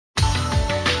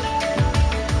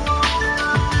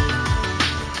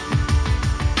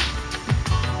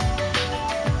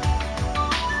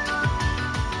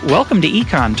Welcome to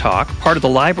Econ Talk, part of the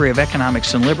Library of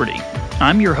Economics and Liberty.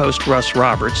 I'm your host, Russ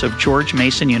Roberts of George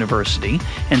Mason University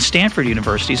and Stanford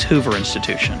University's Hoover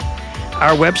Institution.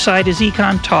 Our website is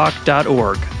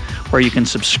econtalk.org, where you can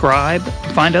subscribe,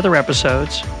 find other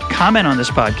episodes, comment on this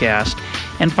podcast,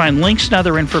 and find links and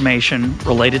other information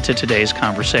related to today's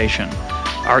conversation.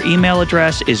 Our email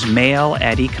address is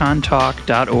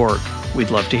mail@econtalk.org.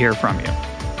 We'd love to hear from you.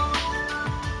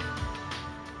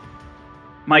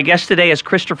 My guest today is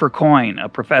Christopher Coyne, a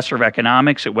professor of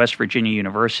economics at West Virginia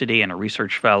University and a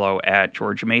research fellow at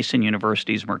George Mason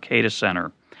University's Mercatus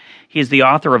Center. He is the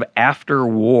author of After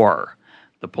War,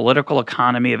 The Political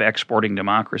Economy of Exporting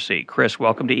Democracy. Chris,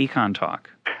 welcome to Econ Talk.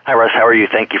 Hi, Russ. How are you?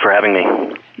 Thank you for having me.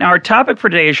 Now, our topic for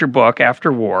today is your book,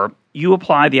 After War. You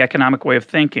apply the economic way of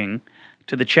thinking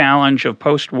to the challenge of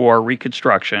post-war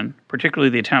reconstruction, particularly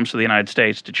the attempts of the United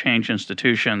States to change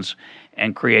institutions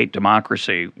and create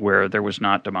democracy where there was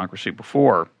not democracy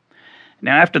before.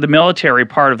 Now, after the military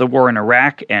part of the war in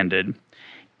Iraq ended,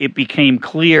 it became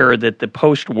clear that the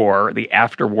post-war, the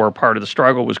after-war part of the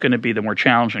struggle was going to be the more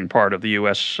challenging part of the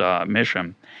U.S.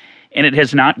 Mission. And it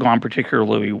has not gone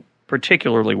particularly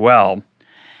well.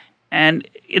 And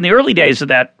in the early days of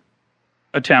that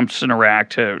attempts in Iraq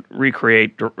to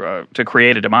create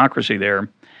a democracy there,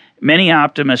 many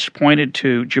optimists pointed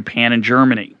to Japan and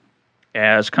Germany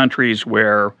as countries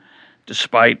where,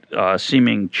 despite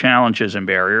seeming challenges and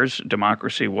barriers,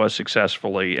 democracy was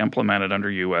successfully implemented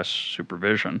under U.S.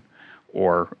 supervision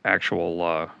or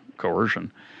actual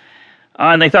coercion.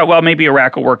 And they thought, well, maybe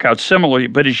Iraq will work out similarly.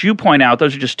 But as you point out,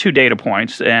 those are just two data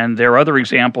points, and there are other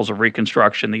examples of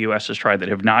reconstruction the U.S. has tried that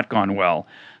have not gone well.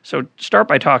 So start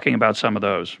by talking about some of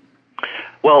those.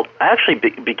 Well, I actually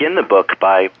begin the book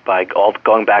by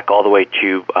going back all the way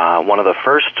to one of the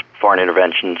first foreign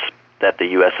interventions that the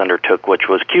U.S. undertook, which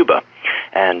was Cuba.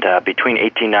 And between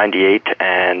 1898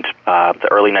 and the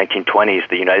early 1920s,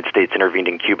 the United States intervened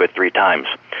in Cuba 3 times.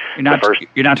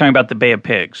 You're not talking about the Bay of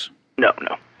Pigs? No.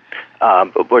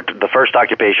 The first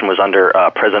occupation was under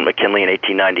President McKinley in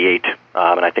 1898,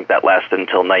 and I think that lasted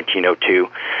until 1902.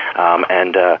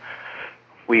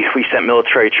 We sent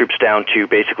military troops down to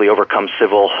basically overcome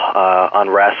civil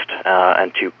unrest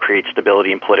and to create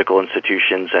stability in political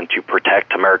institutions and to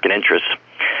protect American interests.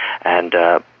 And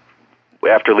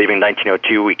after leaving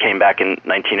 1902, we came back in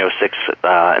 1906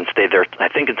 and stayed there, I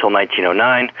think, until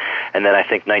 1909. And then I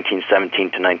think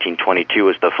 1917 to 1922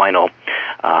 was the final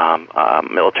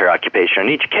military occupation. In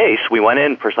each case, we went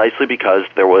in precisely because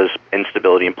there was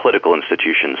instability in political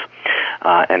institutions.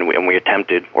 And we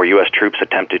attempted, or U.S. troops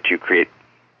attempted to create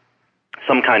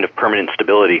some kind of permanent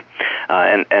stability,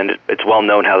 and it's well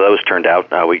known how those turned out.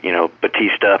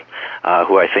 Batista,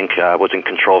 who I think was in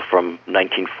control from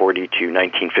 1940 to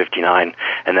 1959,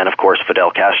 and then of course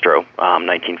Fidel Castro,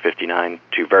 1959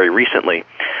 to very recently.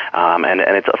 And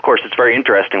it's very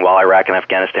interesting. While Iraq and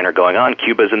Afghanistan are going on,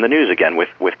 Cuba's in the news again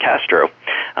with Castro.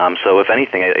 So if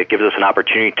anything, it gives us an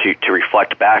opportunity to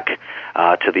reflect back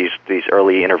to these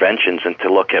early interventions and to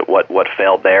look at what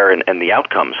failed there and the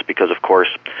outcomes, because of course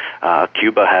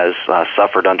Cuba has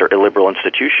suffered under illiberal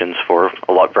institutions for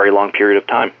very long period of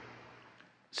time.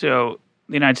 So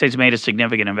the United States made a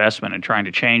significant investment in trying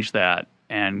to change that,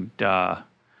 and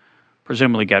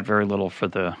presumably got very little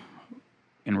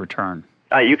in return.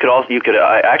 You could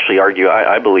actually argue.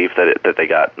 I believe that they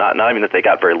got not even that they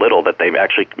got very little, that they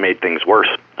actually made things worse,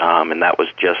 and that was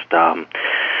just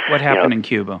what happened in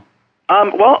Cuba.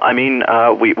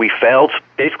 We failed.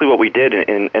 Basically, what we did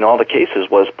in all the cases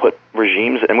was put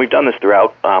regimes, and we've done this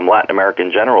throughout Latin America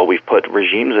in general. We've put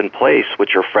regimes in place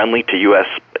which are friendly to U.S.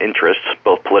 interests,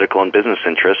 both political and business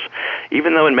interests,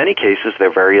 even though in many cases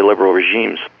they're very illiberal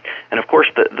regimes. And of course,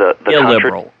 the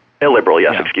illiberal,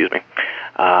 yes, yeah. Excuse me.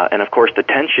 And of course, the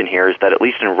tension here is that at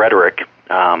least in rhetoric,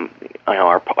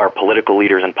 our political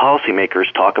leaders and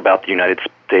policymakers talk about the United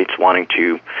States wanting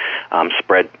to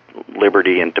spread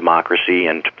liberty and democracy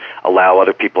and allow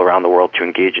other people around the world to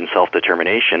engage in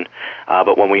self-determination.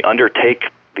 But when we undertake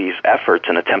these efforts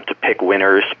and attempt to pick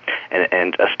winners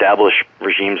and establish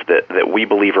regimes that we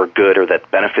believe are good or that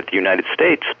benefit the United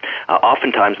States,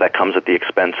 oftentimes that comes at the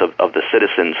expense of the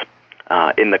citizens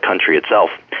in the country itself.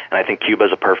 And I think Cuba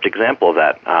is a perfect example of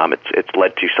that. It's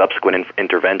led to subsequent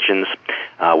interventions.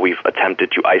 We've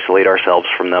attempted to isolate ourselves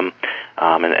from them,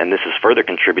 and this has further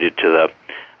contributed to the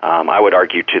I would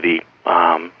argue to the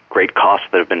great costs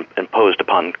that have been imposed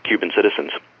upon Cuban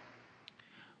citizens.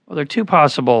 Well, there are two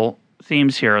possible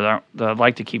themes here that I'd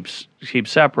like to keep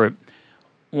separate.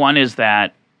 One is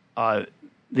that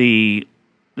this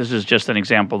is just an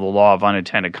example of the law of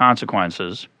unintended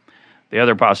consequences. The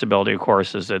other possibility, of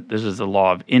course, is that this is the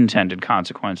law of intended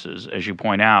consequences. As you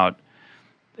point out,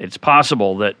 it's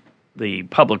possible that the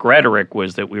public rhetoric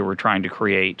was that we were trying to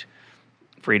create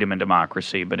freedom and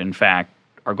democracy, but in fact,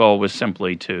 our goal was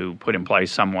simply to put in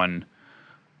place someone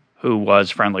who was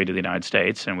friendly to the United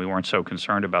States, and we weren't so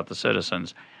concerned about the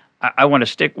citizens. I want to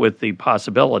stick with the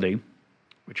possibility,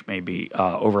 which may be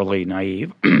overly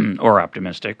naive or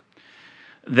optimistic,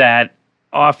 that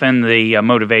often the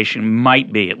motivation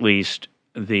might be at least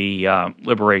the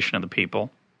liberation of the people,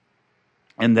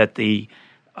 and that the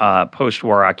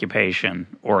post-war occupation,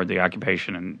 or the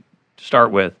occupation to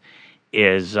start with,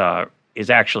 is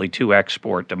actually to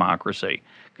export democracy,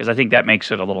 because I think that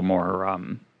makes it a little more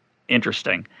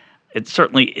interesting. It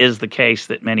certainly is the case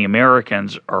that many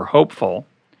Americans are hopeful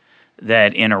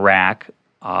that in Iraq,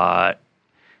 that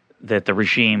the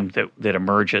regime that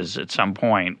emerges at some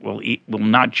point will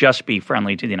not just be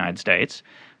friendly to the United States,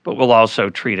 but will also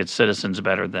treat its citizens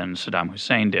better than Saddam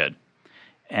Hussein did.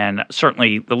 And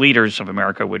certainly the leaders of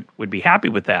America would be happy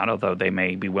with that, although they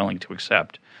may be willing to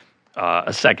accept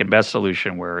a second-best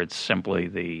solution where it's simply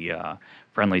the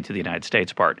friendly to the United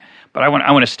States part. But I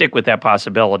want to stick with that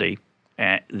possibility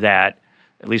that,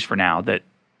 at least for now, that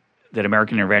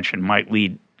American intervention might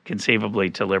lead conceivably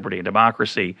to liberty and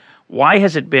democracy. Why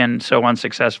has it been so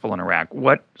unsuccessful in Iraq?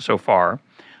 So far,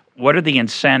 what are the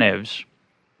incentives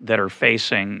that are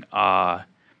facing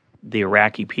the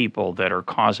Iraqi people that are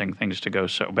causing things to go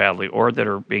so badly, or that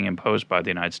are being imposed by the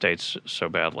United States so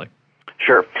badly?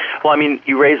 Sure. Well, I mean,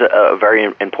 you raise a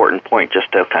very important point,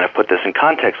 just to kind of put this in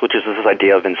context, which is this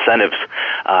idea of incentives.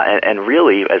 And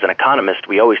really, as an economist,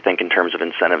 we always think in terms of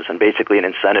incentives. And basically, an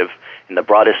incentive, in the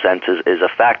broadest sense, is a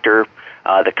factor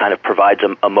that kind of provides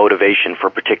a motivation for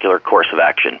a particular course of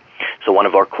action. So one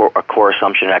of our core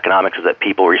assumption in economics is that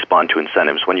people respond to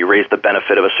incentives. When you raise the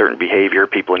benefit of a certain behavior,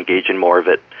 people engage in more of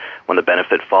it. When the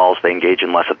benefit falls, they engage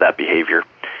in less of that behavior.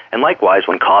 And likewise,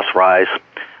 when costs rise,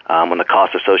 when the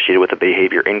cost associated with the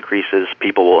behavior increases,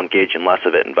 people will engage in less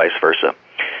of it, and vice versa.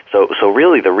 So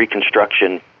really, the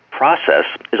Reconstruction process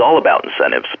is all about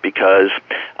incentives, because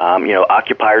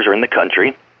occupiers are in the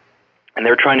country, and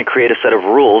they're trying to create a set of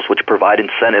rules which provide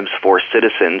incentives for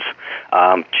citizens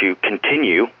to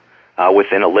continue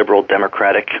within a liberal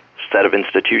democratic set of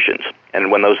institutions.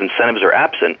 And when those incentives are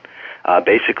absent,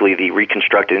 basically the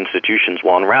reconstructed institutions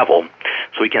will unravel.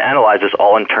 So we can analyze this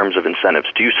all in terms of incentives.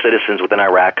 Do citizens within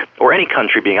Iraq, or any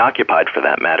country being occupied for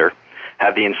that matter,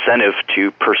 have the incentive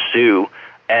to pursue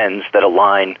ends that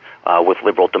align with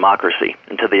liberal democracy?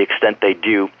 And to the extent they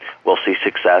do, we'll see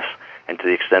success, and to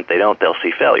the extent they don't, we'll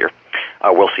see failure.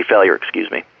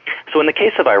 So in the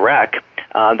case of Iraq,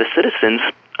 the citizens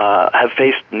have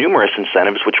faced numerous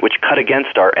incentives which cut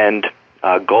against our end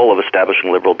goal of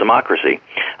establishing liberal democracy.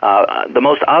 The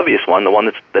most obvious one, the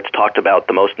one that's talked about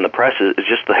the most in the press, is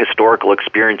just the historical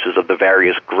experiences of the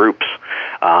various groups.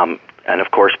 And of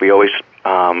course, we always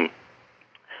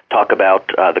talk about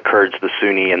the Kurds, the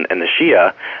Sunni, and the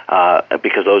Shia,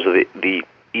 because those are the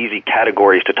easy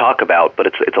categories to talk about, but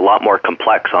it's a lot more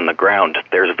complex on the ground.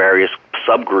 There's various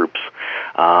subgroups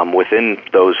within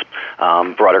those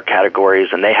broader categories,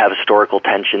 and they have historical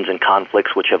tensions and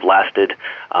conflicts which have lasted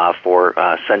for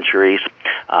centuries.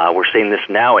 We're seeing this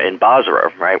now in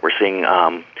Basra, right? We're seeing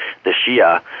the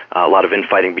Shia, a lot of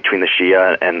infighting between the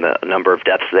Shia, and the number of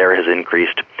deaths there has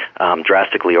increased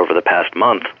drastically over the past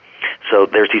month. So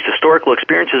there's these historical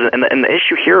experiences, and the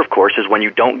issue here, of course, is when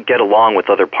you don't get along with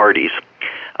other parties,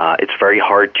 it's very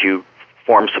hard to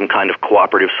form some kind of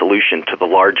cooperative solution to the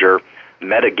larger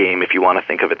metagame, if you want to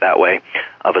think of it that way,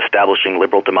 of establishing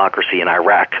liberal democracy in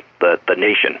Iraq, the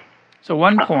nation. So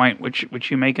one point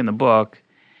which you make in the book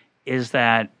is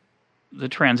that the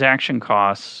transaction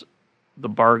costs, the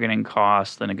bargaining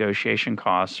costs, the negotiation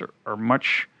costs are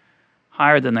much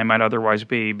higher than they might otherwise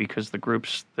be, because the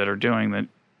groups that are doing the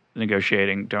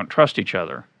negotiating don't trust each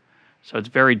other. So it's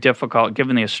very difficult,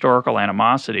 given the historical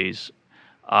animosities.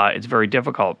 It's very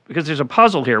difficult, because there's a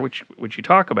puzzle here which you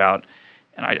talk about,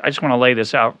 and I just want to lay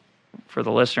this out for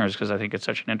the listeners because I think it's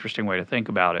such an interesting way to think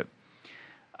about it.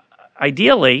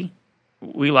 Ideally,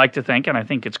 we like to think, and I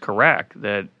think it's correct,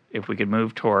 that if we could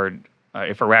move toward,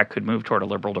 if Iraq could move toward a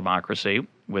liberal democracy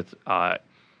with a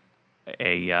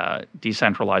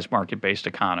decentralized market-based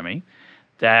economy,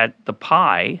 that the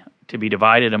pie to be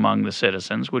divided among the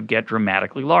citizens would get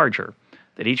dramatically larger,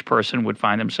 that each person would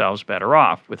find themselves better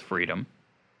off with freedom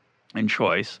and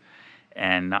choice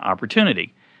and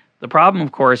opportunity. The problem,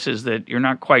 of course, is that you're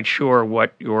not quite sure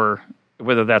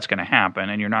whether that's going to happen,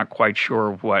 and you're not quite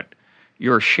sure what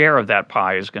your share of that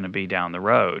pie is going to be down the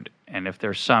road. And if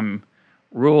there's some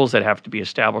rules that have to be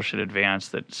established in advance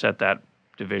that set that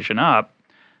division up,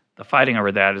 the fighting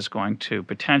over that is going to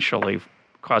potentially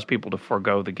cause people to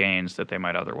forego the gains that they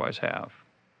might otherwise have.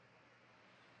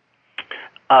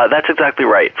 That's exactly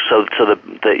right. So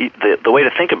the way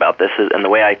to think about this is, and the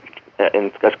way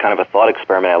and that's kind of a thought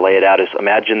experiment I lay it out, is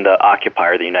imagine the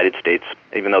occupier, the United States,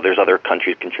 even though there's other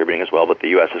countries contributing as well, but the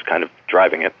U.S. is kind of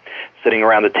driving it, sitting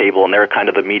around the table, and they're kind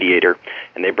of the mediator,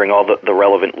 and they bring all the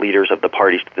relevant leaders of the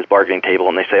parties to this bargaining table,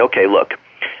 and they say, okay, look,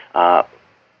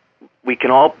 we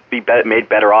can all be made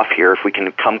better off here if we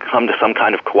can come to some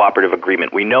kind of cooperative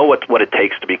agreement. We know what it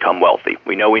takes to become wealthy.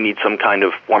 We know we need some kind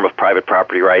of form of private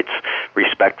property rights,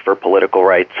 respect for political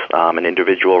rights and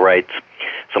individual rights,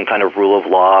 some kind of rule of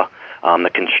law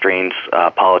that constrains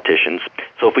politicians.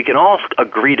 So if we can all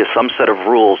agree to some set of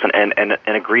rules and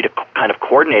agree to kind of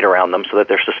coordinate around them so that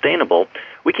they're sustainable,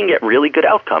 we can get really good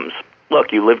outcomes.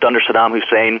 Look, you lived under Saddam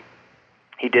Hussein.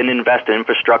 He didn't invest in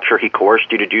infrastructure. He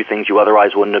coerced you to do things you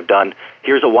otherwise wouldn't have done.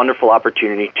 Here's a wonderful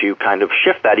opportunity to kind of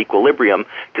shift that equilibrium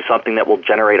to something that will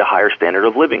generate a higher standard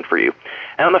of living for you.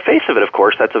 And on the face of it, of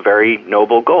course, that's a very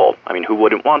noble goal. I mean, who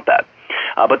wouldn't want that?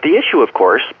 But the issue, of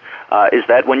course, is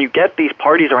that when you get these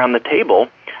parties around the table,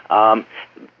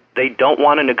 they don't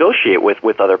want to negotiate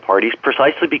with other parties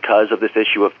precisely because of this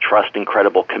issue of trust and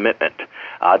credible commitment.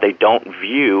 They don't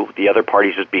view the other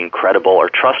parties as being credible or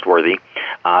trustworthy.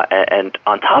 And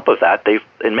on top of that,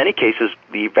 in many cases,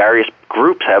 the various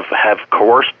groups have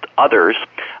coerced others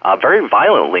very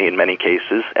violently in many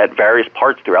cases at various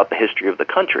parts throughout the history of the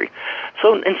country.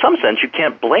 So in some sense, you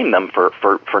can't blame them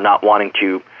for not wanting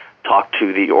to talk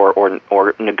to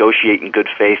or negotiate in good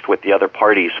faith with the other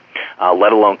parties,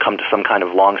 let alone come to some kind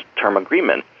of long-term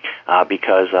agreement,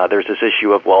 because there's this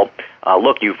issue of, well,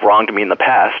 look, you've wronged me in the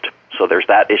past, so there's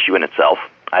that issue in itself.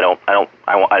 I don't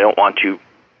want to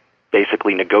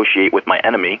basically negotiate with my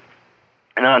enemy.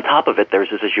 And then on top of it, there's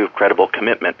this issue of credible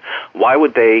commitment. Why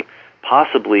would they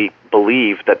possibly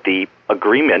believe that the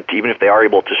agreement, even if they are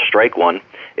able to strike one,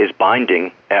 is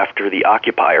binding after the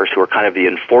occupiers, who are kind of the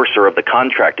enforcer of the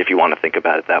contract, if you want to think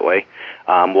about it that way,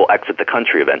 will exit the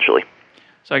country eventually?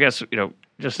 So I guess,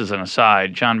 just as an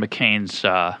aside, John McCain's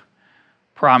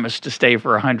promise to stay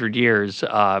for 100 years,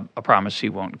 a promise he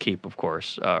won't keep, of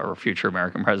course, or future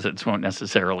American presidents won't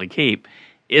necessarily keep,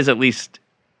 is at least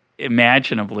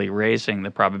imaginably raising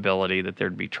the probability that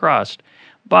there'd be trust.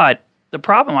 But the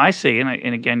problem I see, and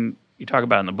again, you talk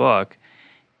about in the book,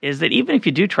 is that even if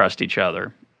you do trust each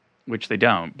other, which they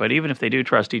don't, but even if they do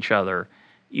trust each other,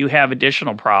 you have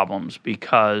additional problems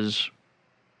because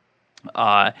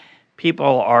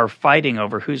people are fighting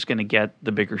over who's going to get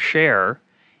the bigger share,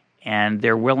 and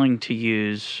they're willing to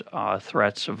use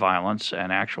threats of violence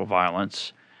and actual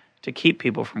violence to keep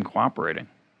people from cooperating.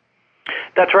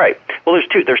 That's right. Well,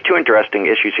 there's two interesting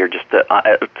issues here. Just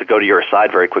to go to your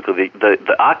side very quickly,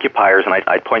 the occupiers, and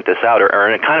I point this out, are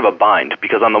in a kind of a bind,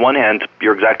 because on the one hand,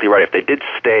 you're exactly right. If they did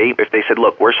stay, if they said,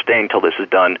 look, we're staying till this is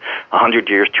done, 100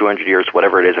 years, 200 years,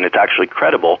 whatever it is, and it's actually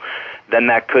credible, then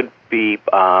that could be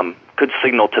could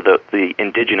signal to the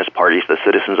indigenous parties, the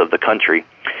citizens of the country,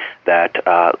 that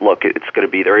look, there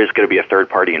is going to be a third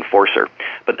party enforcer.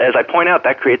 But as I point out,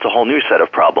 that creates a whole new set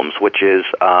of problems, which is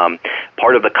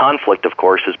part of the conflict, of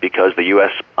course, is because the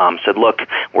U.S. Said, look,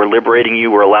 we're liberating you,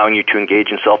 we're allowing you to engage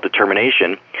in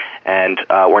self-determination, and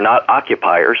we're not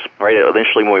occupiers, right?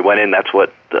 Initially when we went in, that's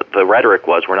what the rhetoric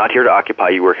was. We're not here to occupy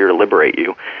you, we're here to liberate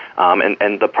you.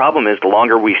 And the problem is, the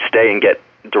longer we stay and get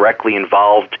directly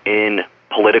involved in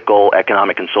political,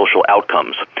 economic, and social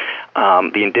outcomes,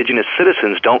 the indigenous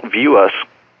citizens don't view us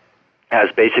as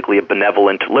basically a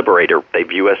benevolent liberator. They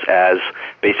view us as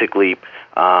basically,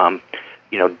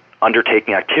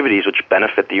 undertaking activities which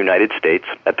benefit the United States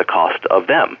at the cost of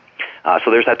them.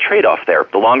 So there's that trade-off there.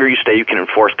 The longer you stay, you can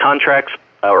enforce contracts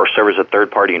or serve as a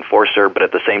third-party enforcer, but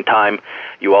at the same time,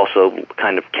 you also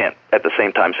kind of can't at the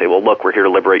same time say, well, look, we're here to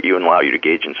liberate you and allow you to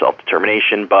engage in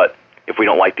self-determination, but if we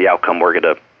don't like the outcome, we're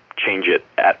going to change it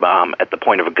at the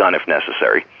point of a gun if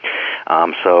necessary.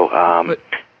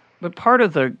 But part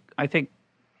of the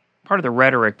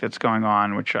rhetoric that's going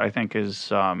on, which I think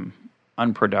is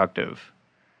unproductive,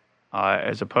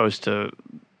 as opposed to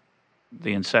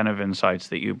the incentive insights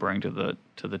that you bring to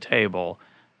the table,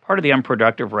 part of the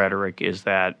unproductive rhetoric is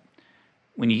that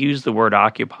when you use the word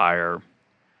occupier,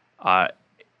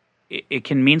 it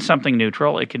can mean something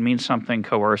neutral, it can mean something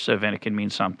coercive, and it can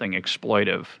mean something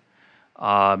exploitive.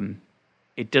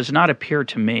 It does not appear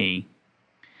to me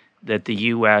that the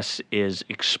U.S. is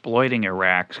exploiting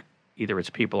Iraq, either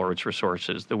its people or its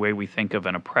resources, the way we think of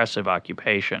an oppressive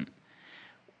occupation.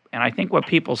 And I think what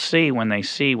people see when they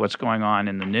see what's going on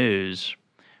in the news,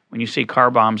 when you see car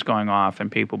bombs going off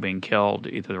and people being killed,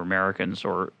 either Americans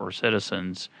or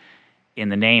citizens, in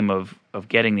the name of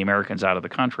getting the Americans out of the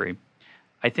country,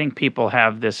 I think people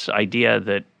have this idea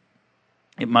that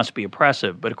it must be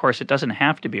oppressive. But, of course, it doesn't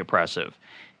have to be oppressive.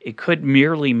 It could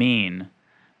merely mean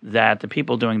that the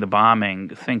people doing the bombing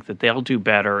think that they'll do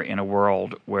better in a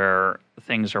world where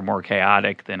things are more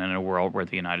chaotic than in a world where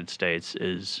the United States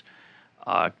is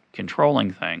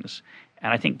controlling things.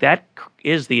 And I think that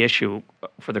is the issue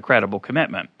for the credible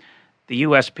commitment. The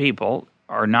U.S. people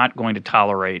are not going to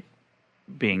tolerate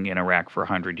being in Iraq for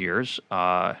 100 years.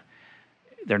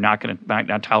 They're might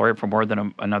not tolerate it for more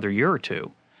than another year or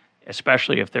two,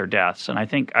 especially if they're deaths. And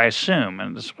I assume,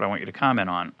 and this is what I want you to comment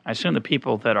on, I assume the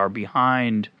people that are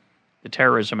behind the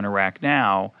terrorism in Iraq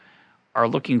now are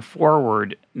looking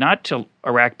forward not to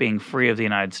Iraq being free of the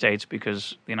United States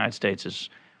because the United States is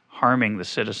harming the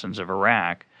citizens of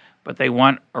Iraq, but they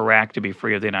want Iraq to be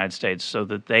free of the United States so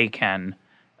that they can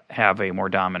have a more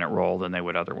dominant role than they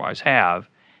would otherwise have.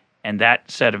 And that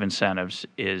set of incentives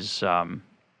is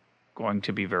going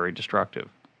to be very destructive.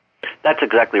 That's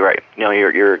exactly right.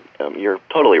 You're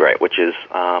totally right. Which is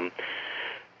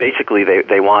basically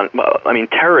they want. I mean,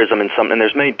 terrorism and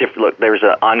there's many different. Look, there's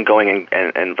an ongoing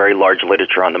and very large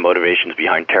literature on the motivations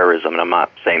behind terrorism. And I'm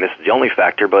not saying this is the only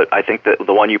factor, but I think that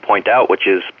the one you point out, which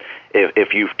is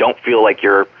if you don't feel like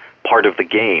you're part of the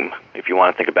game, if you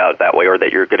want to think about it that way, or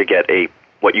that you're going to get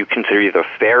what you consider either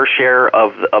a fair share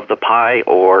of the pie,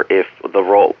 or if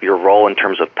your role in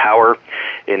terms of power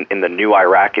in the new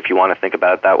Iraq, if you want to think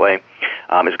about it that way,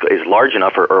 is large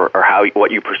enough, or what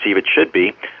you perceive it should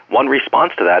be. One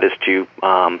response to that is to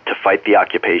fight the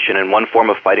occupation, and one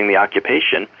form of fighting the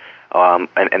occupation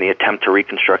and the attempt to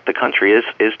reconstruct the country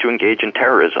is to engage in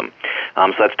terrorism.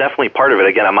 So that's definitely part of it.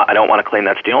 Again, I don't want to claim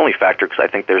that's the only factor, because I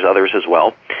think there's others as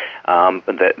well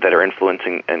that are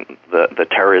influencing the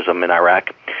terrorism in Iraq.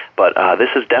 But this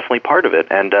is definitely part of it.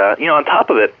 And on top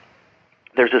of it,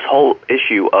 there's this whole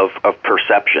issue of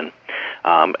perception.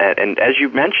 And as you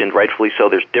mentioned, rightfully so,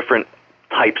 there's different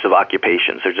types of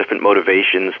occupations. There's different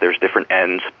motivations. There's different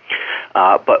ends.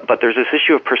 But there's this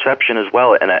issue of perception as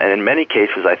well. And in many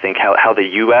cases, I think how the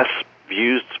U.S.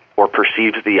 views or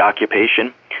perceives the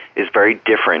occupation is very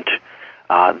different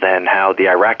than how the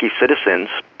Iraqi citizens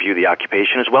view the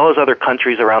occupation, as well as other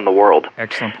countries around the world.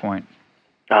 Excellent point.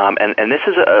 And this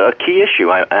is a key issue.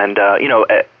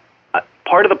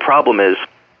 Part of the problem is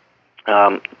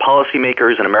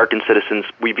policymakers and American citizens,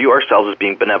 we view ourselves as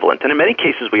being benevolent, and in many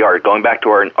cases we are. Going back to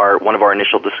our one of our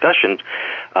initial discussion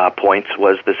points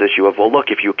was this issue of, well, look,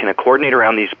 if you can coordinate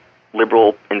around these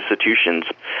liberal institutions,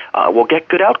 we'll get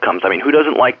good outcomes. I mean, who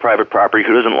doesn't like private property?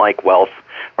 Who doesn't like wealth?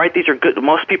 Right? These are good.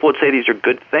 Most people would say these are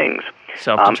good things.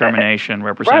 Self-determination,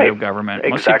 representative government.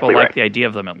 Most Exactly people like right. the idea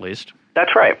of them, at least.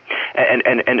 That's right.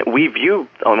 And we view,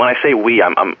 when I say we,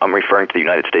 I'm referring to the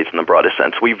United States in the broadest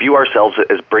sense. We view ourselves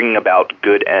as bringing about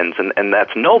good ends, and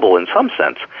that's noble in some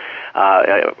sense,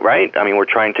 right? I mean, we're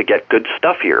trying to get good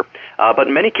stuff here. But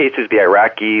in many cases, the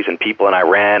Iraqis and people in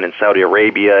Iran and Saudi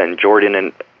Arabia and Jordan,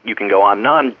 and you can go on and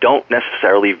on, don't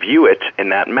necessarily view it in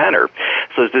that manner.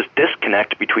 So there's this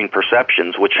disconnect between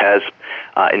perceptions, which has,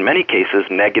 in many cases,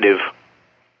 negative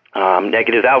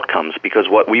outcomes, because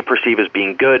what we perceive as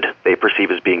being good, they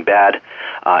perceive as being bad,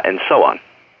 and so on.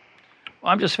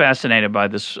 Well, I'm just fascinated by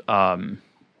this, the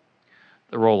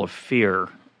role of fear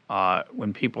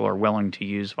when people are willing to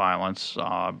use violence,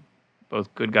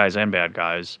 both good guys and bad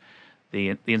guys.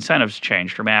 The incentives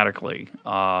change dramatically.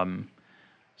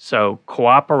 So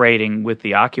cooperating with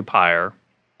the occupier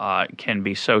can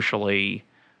be socially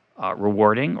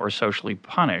rewarding or socially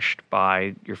punished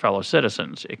by your fellow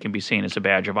citizens. It can be seen as a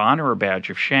badge of honor or a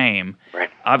badge of shame. Right.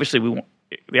 Obviously,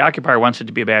 the occupier wants it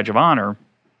to be a badge of honor,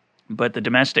 but the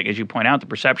domestic, as you point out, the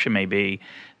perception may be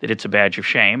that it's a badge of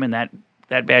shame, and that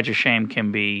badge of shame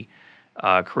can be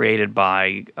created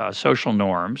by social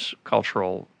norms,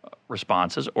 cultural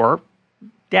responses, or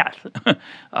death,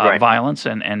 Right. violence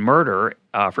and murder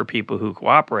for people who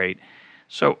cooperate.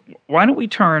 So why don't we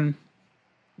turn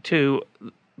to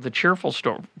the cheerful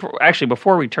story? Actually,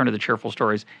 before we turn to the cheerful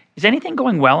stories, is anything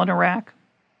going well in Iraq?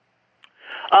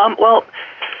 Well,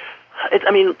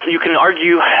 you can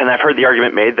argue, and I've heard the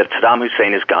argument made that Saddam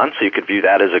Hussein is gone, so you could view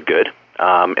that as a good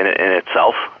in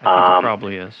itself. I think it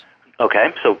probably is.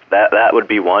 Okay, so that would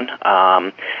be one,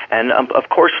 and of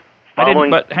course.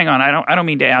 But hang on, I don't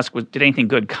mean to ask, did anything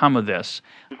good come of this?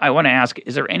 I want to ask,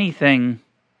 is there any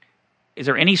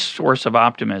source of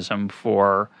optimism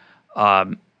for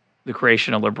the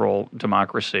creation of liberal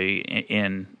democracy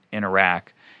in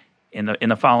Iraq in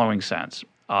the following sense?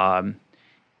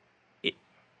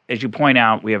 as you point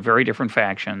out, we have very different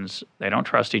factions. They don't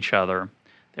trust each other.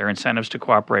 Their incentives to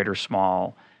cooperate are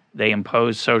small. They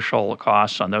impose social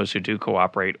costs on those who do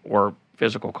cooperate or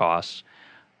physical costs.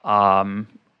 On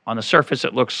the surface,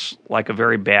 it looks like a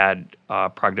very bad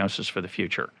prognosis for the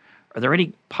future. Are there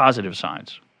any positive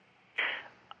signs?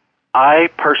 I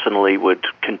personally would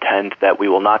contend that we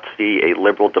will not see a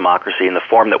liberal democracy in the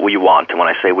form that we want. And when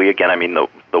I say we, again, I mean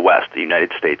the West, the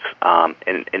United States,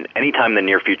 in any time in the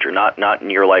near future, not in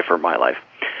your life or my life.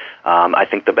 I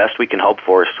think the best we can hope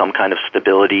for is some kind of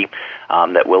stability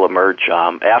that will emerge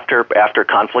after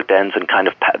conflict ends and kind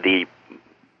of the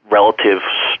relative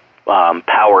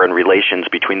power and relations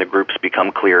between the groups become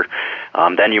clear.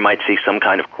 Then you might see some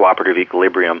kind of cooperative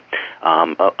equilibrium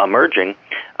emerging.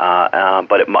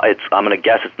 But I'm going to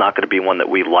guess it's not going to be one that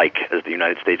we like as the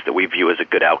United States, that we view as a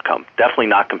good outcome. Definitely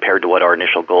not compared to what our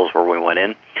initial goals were when we went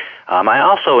in. I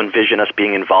also envision us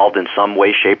being involved in some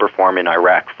way, shape, or form in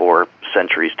Iraq for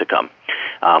centuries to come.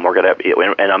 We're going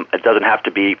to, and it doesn't have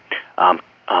to be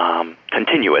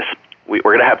continuous. We're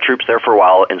going to have troops there for a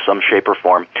while in some shape or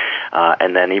form,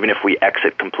 and then even if we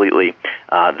exit completely,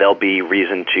 there'll be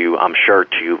reason to, I'm sure,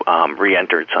 to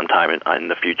re-enter sometime in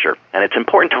the future. And it's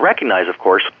important to recognize, of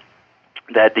course,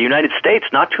 that the United States,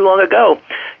 not too long ago,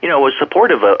 was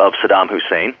supportive of Saddam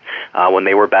Hussein when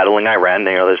they were battling Iran.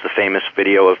 There's the famous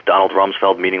video of Donald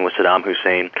Rumsfeld meeting with Saddam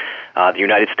Hussein. The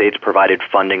United States provided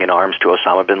funding and arms to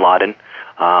Osama bin Laden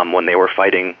when they were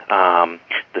fighting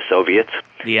the Soviets.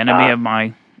 The enemy of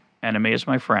my enemy is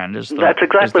my friend is the, that's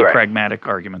exactly is the right. pragmatic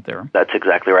argument there. That's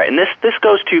exactly right. And this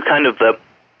goes to kind of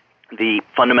the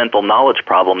fundamental knowledge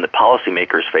problem that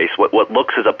policymakers face. What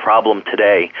looks as a problem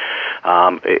today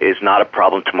is not a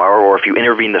problem tomorrow, or if you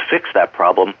intervene to fix that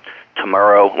problem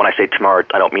tomorrow, when I say tomorrow,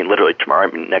 I don't mean literally tomorrow,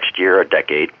 I mean next year, a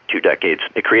decade, 2 decades.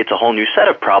 It creates a whole new set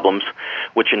of problems,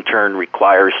 which in turn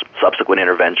requires subsequent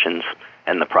interventions,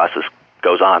 and the process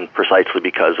goes on precisely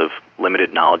because of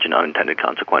limited knowledge and unintended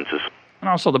consequences. And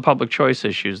also the public choice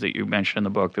issues that you mentioned in the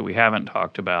book that we haven't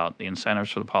talked about, the incentives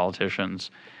for the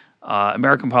politicians.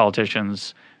 American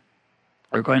politicians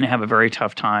are going to have a very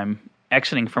tough time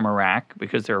exiting from Iraq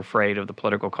because they're afraid of the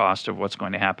political cost of what's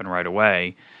going to happen right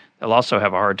away. They'll also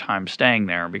have a hard time staying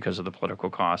there because of the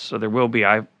political cost. So there will be,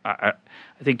 I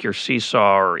think your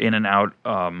seesaw or in and out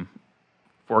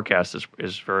forecast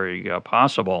is very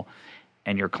possible.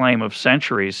 And your claim of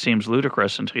centuries seems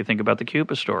ludicrous until you think about the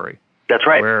Cuba story. That's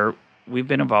right. Where we've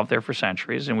been involved there for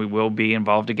centuries, and we will be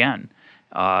involved again.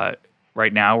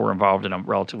 Right now, we're involved in a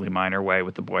relatively minor way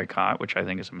with the boycott, which I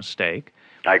think is a mistake.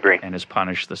 I agree. And has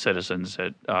punished the citizens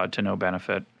to no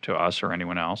benefit to us or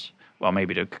anyone else. Well,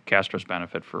 maybe to Castro's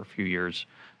benefit for a few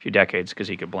decades, because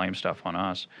he could blame stuff on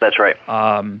us. That's right.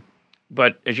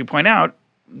 But as you point out,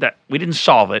 that we didn't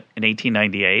solve it in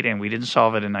 1898, and we didn't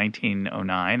solve it in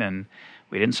 1909, and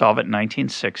we didn't solve it in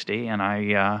 1960, and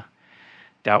I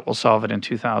doubt we'll solve it in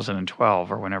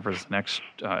 2012 or whenever is the next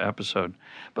episode.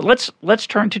 But let's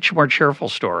turn to a more cheerful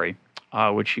story,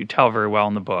 which you tell very well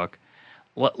in the book.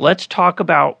 Let's talk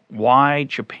about why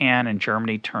Japan and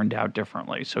Germany turned out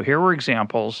differently. So here were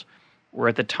examples where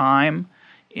at the time,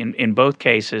 in both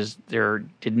cases, there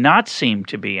did not seem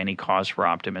to be any cause for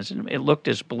optimism. It looked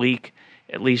as bleak,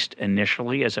 at least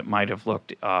initially, as it might have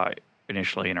looked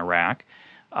initially in Iraq.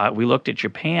 We looked at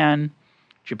Japan.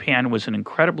 Japan was an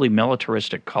incredibly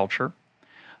militaristic culture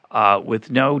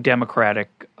with no democratic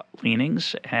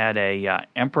leanings, had a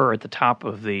emperor at the top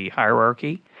of the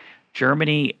hierarchy.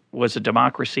 Germany was a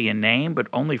democracy in name, but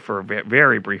only for a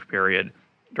very brief period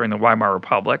during the Weimar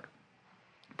Republic.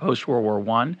 Post-World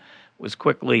War I was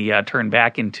quickly turned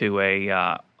back into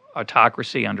a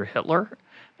autocracy under Hitler,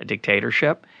 a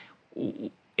dictatorship.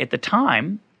 At the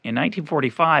time, in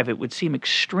 1945, it would seem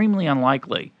extremely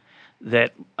unlikely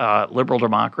that liberal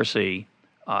democracy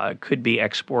could be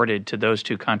exported to those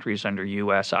two countries under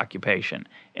U.S. occupation.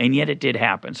 And yet it did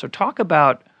happen. So talk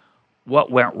about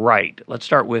what went right. Let's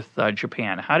start with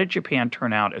Japan. How did Japan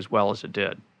turn out as well as it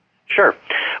did? Sure.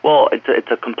 Well,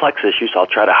 it's a complex issue, so I'll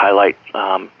try to highlight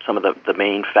some of the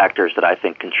main factors that I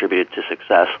think contributed to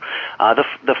success.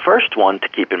 The first one to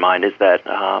keep in mind is that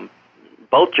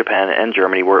both Japan and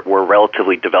Germany were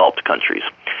relatively developed countries.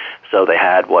 So they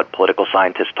had what political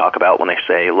scientists talk about when they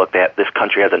say, look, this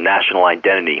country has a national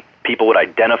identity. People would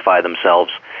identify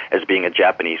themselves as being a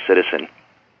Japanese citizen.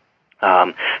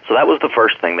 So that was the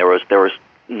first thing. There was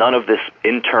none of this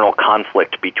internal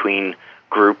conflict between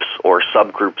groups or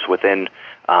subgroups within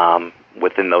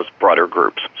those broader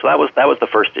groups. So that was the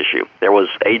first issue. There was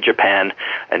a Japan,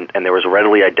 and there was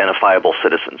readily identifiable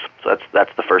citizens. So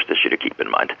that's the first issue to keep in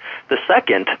mind. The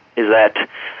second is that,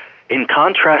 in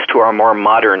contrast to our more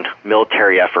modern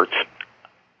military efforts,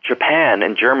 Japan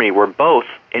and Germany were both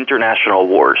international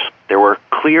wars. There were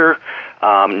clear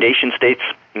nation states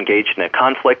engaged in a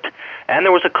conflict, and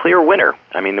there was a clear winner.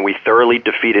 I mean, we thoroughly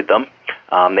defeated them.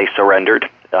 They surrendered.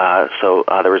 So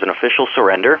there was an official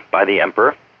surrender by the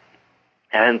emperor,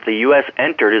 and the U.S.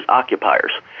 entered as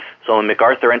occupiers. So when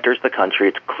MacArthur enters the country,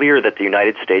 it's clear that the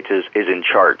United States is in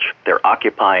charge. They're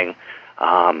occupying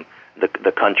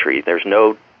the country.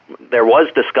 There was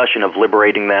discussion of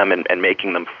liberating them and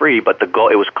making them free, but the goal,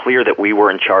 it was clear that we were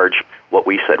in charge. What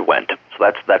we said went.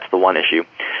 So that's the one issue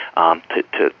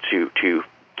to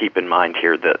keep in mind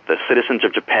here. The citizens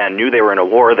of Japan knew they were in a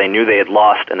war. They knew they had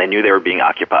lost, and they knew they were being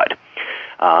occupied.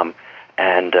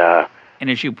 And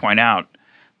as you point out,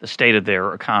 the state of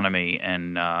their economy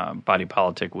and body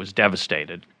politic was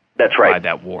devastated. That's right. By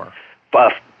that war.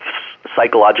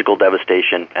 Psychological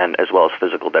devastation and as well as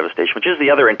physical devastation, which is the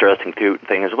other interesting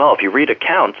thing as well. If you read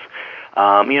accounts,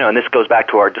 and this goes back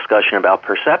to our discussion about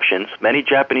perceptions, many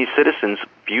Japanese citizens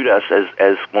viewed us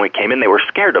as when we came in, they were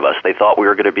scared of us. They thought we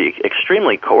were going to be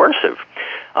extremely coercive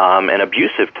and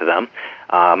abusive to them.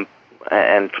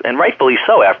 And rightfully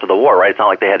so after the war, right? It's not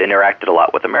like they had interacted a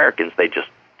lot with Americans. They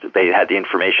had the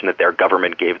information that their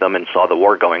government gave them and saw the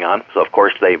war going on. So of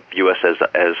course they view us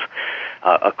as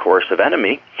a coercive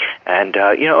enemy. And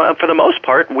for the most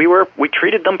part, we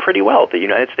treated them pretty well. The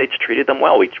United States treated them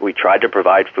well. We tried to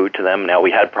provide food to them. Now we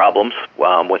had problems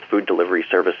with food delivery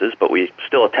services, but we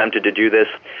still attempted to do this.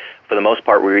 For the most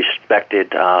part, we respected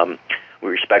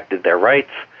their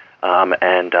rights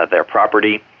and their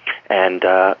property. And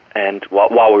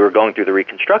while we were going through the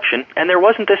Reconstruction, and there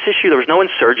wasn't this issue, there was no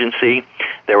insurgency,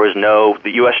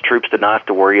 the U.S. troops did not have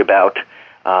to worry about,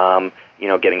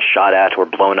 getting shot at or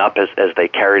blown up as they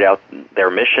carried out their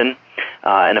mission.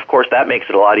 And of course, that makes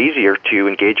it a lot easier to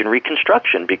engage in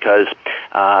Reconstruction because,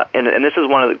 and this is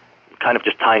one of the, kind of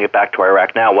just tying it back to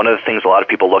Iraq now, one of the things a lot of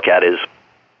people look at is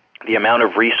the amount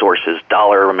of resources,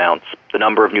 dollar amounts, the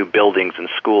number of new buildings and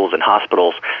schools and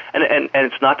hospitals. And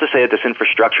it's not to say that this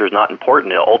infrastructure is not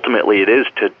important. Ultimately, it is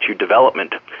to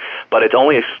development. But it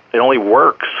only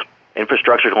works.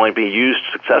 Infrastructure can only be used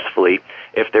successfully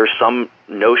if there's some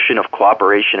notion of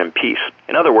cooperation and peace.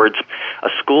 In other words, a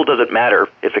school doesn't matter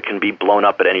if it can be blown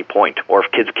up at any point or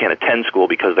if kids can't attend school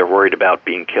because they're worried about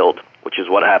being killed, which is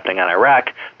what happened in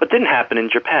Iraq, but didn't happen in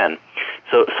Japan.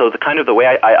 So the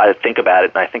way I think about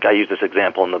it, and I think I use this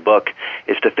example in the book,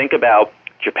 is to think about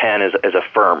Japan as a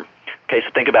firm. Okay,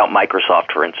 so think about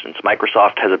Microsoft, for instance.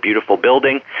 Microsoft has a beautiful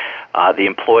building. The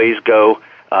employees go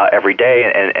every day,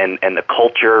 and the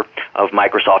culture of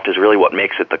Microsoft is really what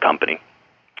makes it the company.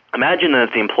 Imagine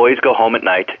that the employees go home at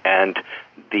night and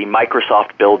the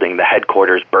Microsoft building, the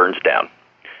headquarters, burns down.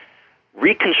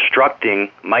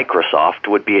 Reconstructing Microsoft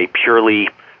would be a purely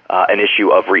an issue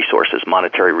of resources,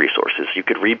 monetary resources. You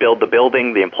could rebuild the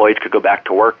building, the employees could go back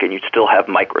to work, and you'd still have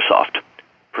Microsoft,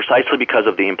 precisely because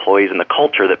of the employees and the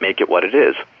culture that make it what it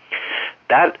is.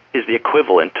 That is the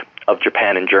equivalent of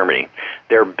Japan and Germany.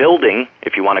 Their building,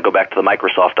 if you want to go back to the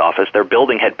Microsoft office, their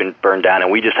building had been burned down,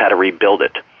 and we just had to rebuild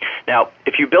it. Now,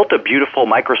 if you built a beautiful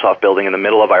Microsoft building in the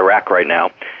middle of Iraq right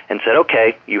now and said,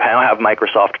 okay, you now have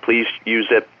Microsoft, please use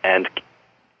it and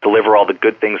deliver all the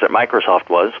good things that Microsoft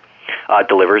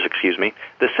delivers,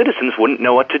 the citizens wouldn't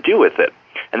know what to do with it.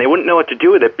 And they wouldn't know what to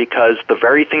do with it because the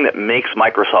very thing that makes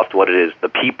Microsoft what it is, the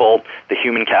people, the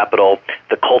human capital,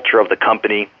 the culture of the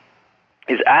company,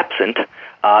 is absent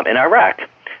in Iraq.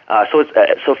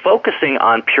 So focusing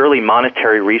on purely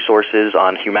monetary resources,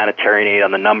 on humanitarian aid,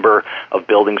 on the number of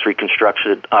buildings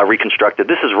reconstructed,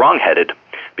 this is wrong-headed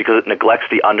because it neglects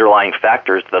the underlying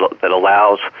factors that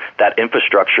allows that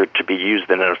infrastructure to be used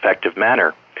in an effective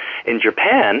manner. In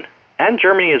Japan and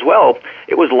Germany as well,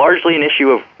 it was largely an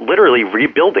issue of literally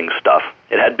rebuilding stuff.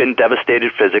 It had been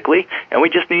devastated physically, and we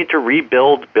just needed to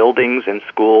rebuild buildings and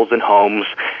schools and homes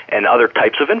and other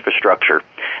types of infrastructure.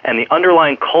 And the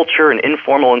underlying culture and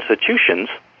informal institutions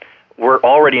were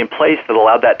already in place that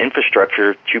allowed that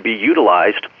infrastructure to be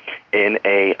utilized in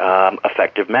a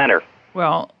effective manner.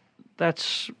 Well,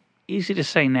 that's easy to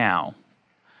say now.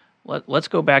 Let's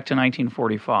go back to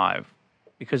 1945,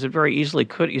 because it very easily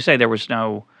could. You say there was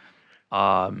no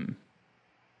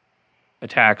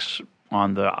attacks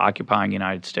on the occupying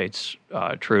United States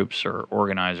troops or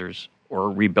organizers or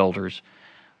rebuilders,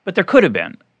 but there could have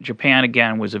been. Japan,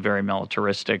 again, was a very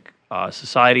militaristic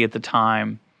society at the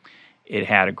time. It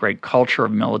had a great culture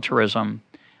of militarism.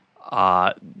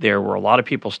 There were a lot of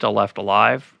people still left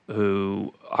alive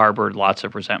who harbored lots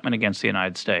of resentment against the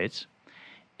United States.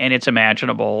 And it's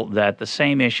imaginable that the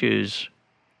same issues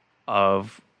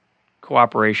of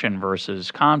cooperation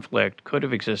versus conflict could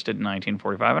have existed in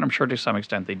 1945, and I'm sure to some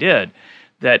extent they did,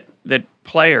 that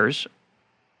players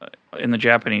in the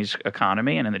Japanese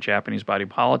economy and in the Japanese body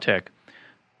politic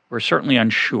were certainly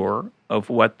unsure of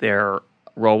what their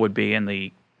role would be in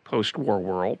the post-war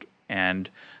world and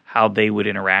how they would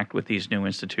interact with these new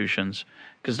institutions.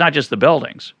 Because not just the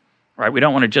buildings, right? We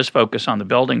don't want to just focus on the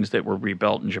buildings that were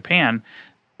rebuilt in Japan.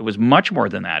 It was much more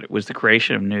than that. It was the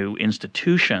creation of new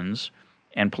institutions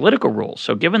and political rules.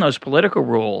 So given those political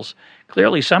rules,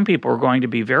 clearly some people are going to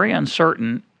be very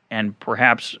uncertain and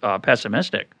perhaps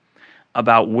pessimistic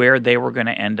about where they were going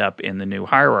to end up in the new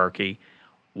hierarchy.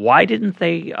 Why didn't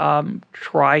they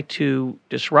try to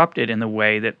disrupt it in the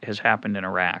way that has happened in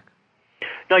Iraq?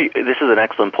 No, this is an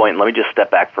excellent point. Let me just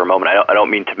step back for a moment. I don't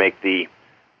mean to make the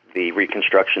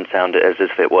Reconstruction sound as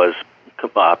if it was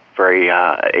very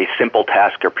a simple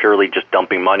task or purely just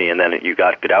dumping money and then you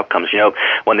got good outcomes. You know,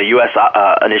 when the U.S.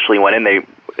 Initially went in, they,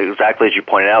 exactly as you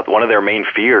pointed out, one of their main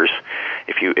fears,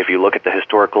 if you look at the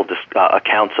historical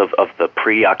accounts of the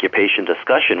pre-occupation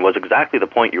discussion, was exactly the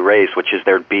point you raised, which is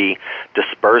there'd be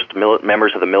dispersed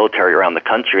members of the military around the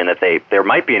country and that there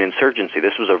might be an insurgency.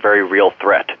 This was a very real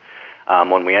threat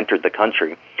when we entered the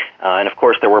country. And of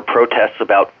course, there were protests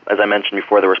about, as I mentioned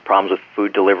before, there was problems with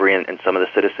food delivery, and some of the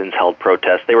citizens held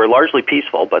protests. They were largely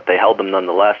peaceful, but they held them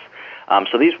nonetheless.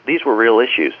 So these were real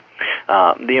issues.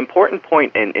 The important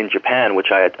point in Japan,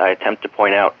 which I attempt to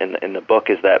point out in the book,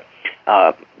 is that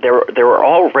there were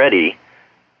already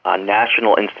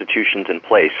national institutions in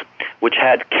place which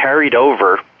had carried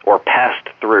over or passed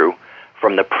through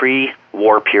from the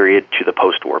pre-war period to the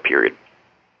post-war period.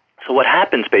 So what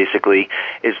happens basically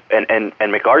is, and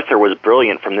MacArthur was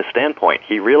brilliant from this standpoint,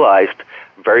 he realized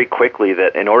very quickly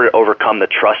that in order to overcome the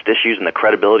trust issues and the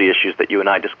credibility issues that you and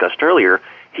I discussed earlier,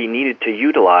 he needed to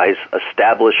utilize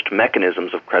established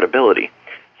mechanisms of credibility.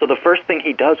 So the first thing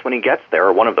he does when he gets there,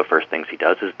 or one of the first things he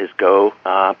does, is go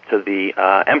to the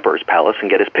emperor's palace and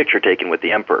get his picture taken with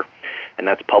the emperor. And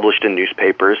that's published in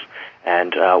newspapers.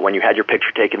 And when you had your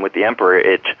picture taken with the emperor,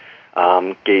 it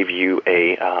gave you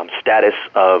a status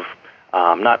of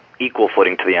not equal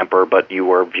footing to the emperor, but you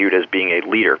were viewed as being a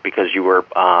leader because you were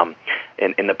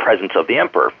in the presence of the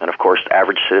emperor. And of course,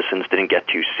 average citizens didn't get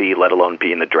to see, let alone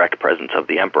be in the direct presence of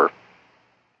the emperor.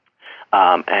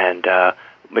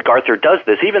 MacArthur does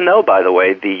this, even though, by the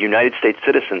way, the United States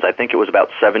citizens, I think it was about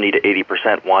 70 to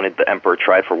 80%, wanted the emperor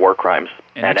tried for war crimes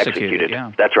and executed.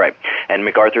 Yeah. That's right. And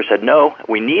MacArthur said, no,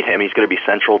 we need him. He's going to be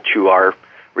central to our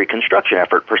Reconstruction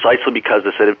effort, precisely because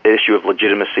this issue of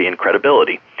legitimacy and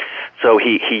credibility. So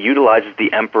he utilizes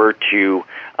the emperor to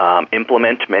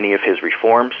implement many of his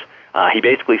reforms. He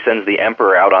basically sends the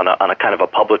emperor out on a kind of a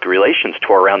public relations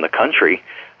tour around the country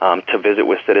to visit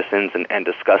with citizens and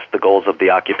discuss the goals of the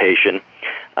occupation.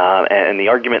 And the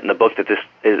argument in the book that this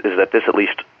is that this at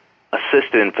least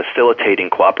assisted in facilitating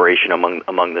cooperation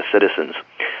among the citizens.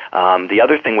 The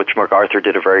other thing which MacArthur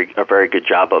did a very good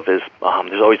job of is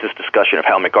there's always this discussion of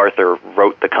how MacArthur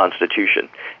wrote the Constitution,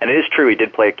 and it is true he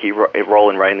did play a key role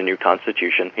in writing the new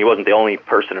Constitution. He wasn't the only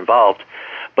person involved,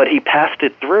 but he passed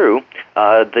it through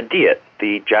the Diet,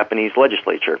 the Japanese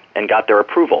legislature, and got their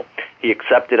approval. He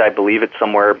accepted, I believe, it's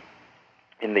somewhere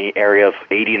in the area of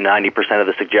 80 to 90% of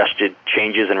the suggested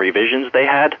changes and revisions they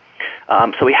had.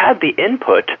 So he had the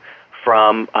input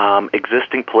from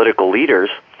existing political leaders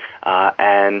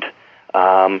and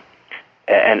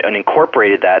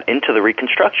incorporated that into the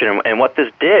Reconstruction. And what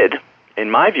this did, in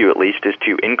my view at least, is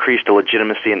to increase the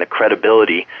legitimacy and the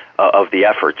credibility of the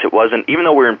efforts. It wasn't, even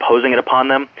though we were imposing it upon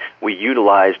them, we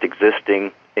utilized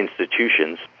existing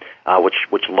institutions,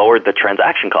 which lowered the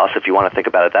transaction costs, if you want to think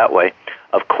about it that way,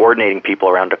 of coordinating people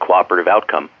around a cooperative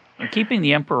outcome. And keeping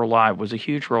the emperor alive was a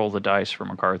huge roll of the dice for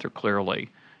MacArthur, clearly,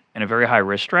 and a very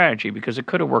high-risk strategy, because it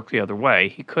could have worked the other way.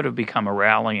 He could have become a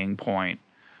rallying point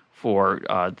for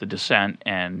the dissent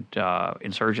and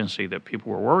insurgency that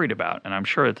people were worried about. And I'm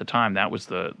sure at the time that was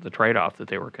the trade-off that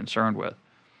they were concerned with.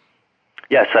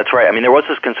 Yes, that's right. I mean, there was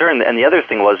this concern, and the other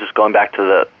thing was just going back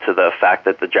to the fact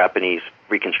that the Japanese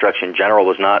Reconstruction in general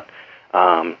was not,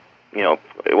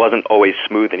 it wasn't always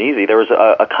smooth and easy. There was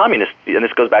a communist, and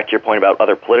this goes back to your point about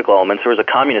other political elements. There was a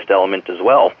communist element as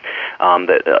well.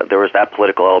 There was that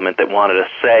political element that wanted a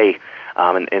say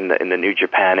in the new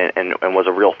Japan and was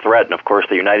a real threat. And of course,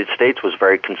 the United States was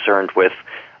very concerned with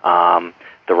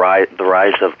the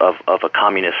rise of a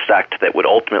communist sect that would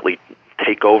ultimately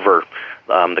take over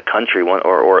the country,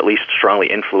 or at least strongly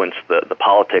influence the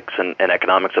politics and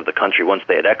economics of the country once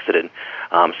they had exited.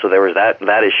 So there was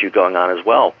that issue going on as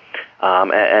well.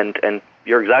 And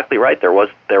you're exactly right. There was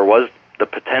the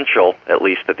potential, at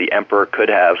least, that the emperor could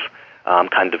have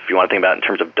kind of, if you want to think about it in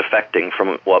terms of defecting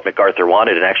from what MacArthur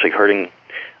wanted and actually hurting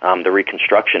the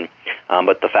Reconstruction.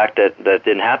 But the fact that that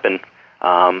didn't happen,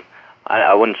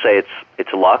 I wouldn't say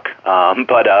it's luck,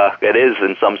 but it is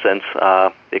in some sense.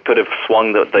 It could have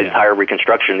swung the entire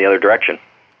Reconstruction in the other direction.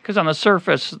 Because on the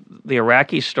surface, the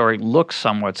Iraqi story looks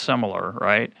somewhat similar,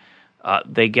 right?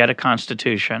 They get a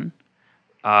constitution.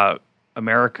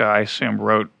 America, I assume,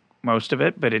 wrote most of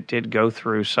it, but it did go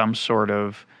through some sort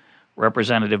of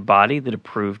representative body that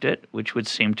approved it, which would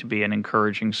seem to be an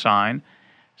encouraging sign.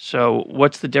 So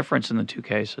what's the difference in the two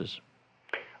cases?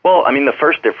 Well, I mean, the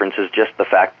first difference is just the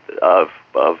fact of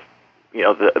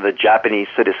the Japanese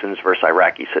citizens versus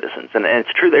Iraqi citizens. And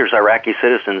it's true there's Iraqi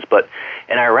citizens, but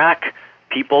in Iraq,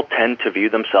 people tend to view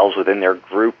themselves within their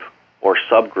group or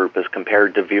subgroup as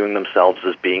compared to viewing themselves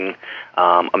as being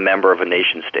a member of a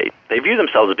nation state. They view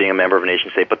themselves as being a member of a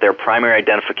nation state, but their primary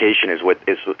identification is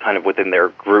kind of within their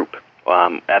group,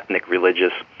 ethnic,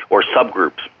 religious, or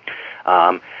subgroups.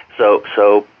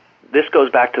 So this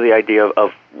goes back to the idea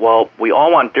of, well, we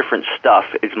all want different stuff.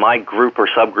 Is my group or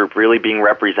subgroup really being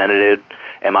represented?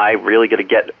 Am I really going to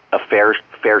get a fair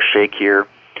shake here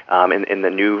in the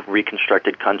new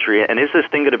reconstructed country? And is this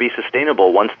thing going to be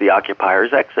sustainable once the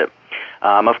occupiers exit?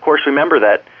 Of course, remember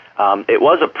that it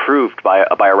was approved by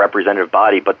a representative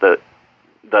body, but the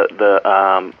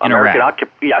American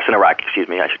yes, in Iraq. Excuse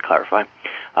me, I should clarify.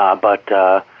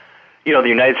 The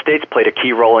United States played a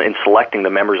key role in selecting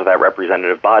the members of that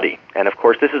representative body. And of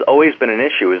course, this has always been an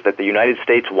issue, is that the United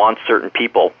States wants certain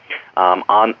people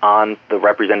on the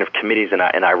representative committees in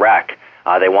Iraq.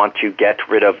 They want to get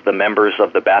rid of the members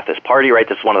of the Ba'athist Party, right?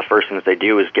 That's one of the first things they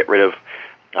do, is get rid of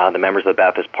the members of the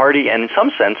Ba'athist Party. And in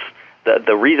some sense,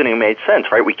 the reasoning made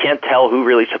sense, right? We can't tell who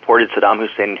really supported Saddam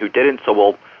Hussein and who didn't, so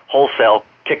we'll wholesale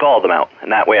kick all of them out.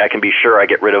 And that way I can be sure I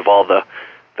get rid of all the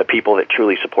people that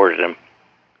truly supported him.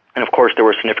 And of course, there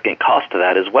were significant costs to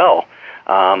that as well.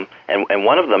 And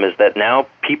one of them is that now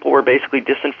people were basically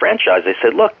disenfranchised. They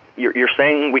said, look, you're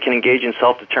saying we can engage in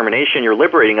self-determination, you're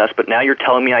liberating us, but now you're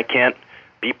telling me I can't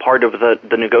be part of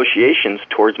the negotiations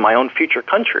towards my own future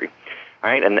country.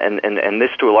 Right? And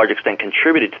this, to a large extent,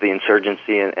 contributed to the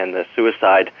insurgency and the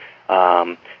suicide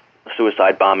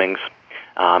bombings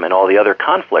and all the other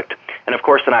conflict. And of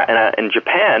course, in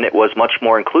Japan, it was much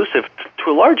more inclusive to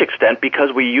a large extent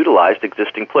because we utilized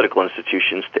existing political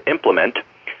institutions to implement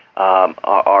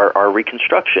our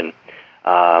reconstruction,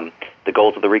 the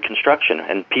goals of the reconstruction.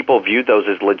 And people viewed those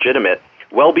as legitimate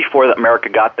well before America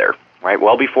got there. Right,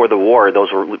 well before the war,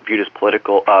 those were viewed as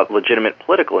legitimate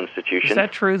political institutions. Is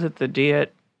that true that the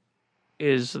Diet,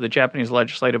 the Japanese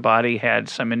legislative body, had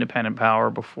some independent power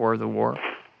before the war?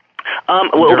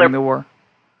 During the war,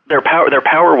 their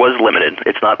power was limited.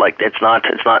 It's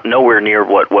not nowhere near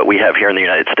what we have here in the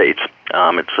United States.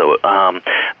 It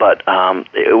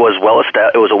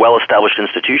was a well-established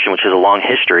institution which has a long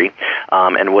history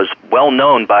and was well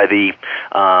known by the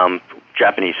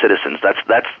Japanese citizens.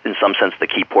 That's in some sense the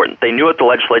key point. They knew what the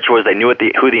legislature was. They knew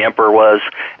who the emperor was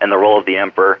and the role of the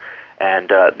emperor.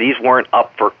 And these weren't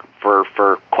up for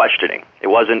questioning. It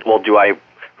wasn't, well,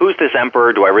 who's this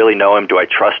emperor? Do I really know him? Do I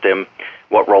trust him?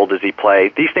 What role does he play?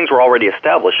 These things were already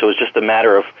established. So it was just a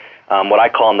matter of what I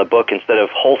call in the book, instead of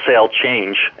wholesale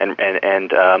change and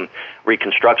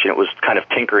reconstruction, it was kind of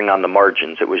tinkering on the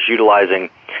margins. It was utilizing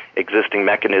existing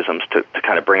mechanisms to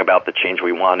kind of bring about the change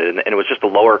we wanted. And it was just a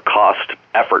lower cost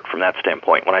effort from that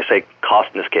standpoint. When I say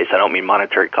cost in this case, I don't mean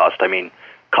monetary cost. I mean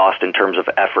cost in terms of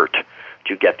effort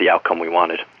to get the outcome we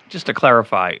wanted. Just to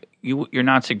clarify, you're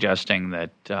not suggesting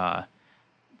that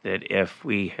if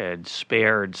we had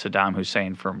spared Saddam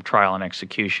Hussein from trial and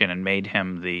execution and made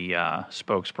him the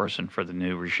spokesperson for the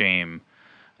new regime,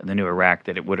 the new Iraq,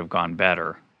 that it would have gone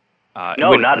better.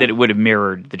 That it would have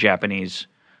mirrored the Japanese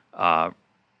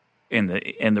in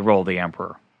the role of the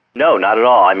emperor. No, not at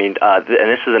all. I mean, and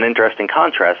this is an interesting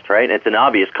contrast, right? It's an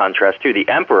obvious contrast too. The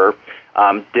emperor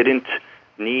didn't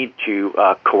need to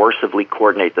coercively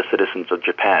coordinate the citizens of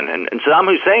Japan. And Saddam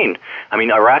Hussein, I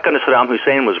mean, Iraq under Saddam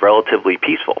Hussein was relatively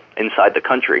peaceful inside the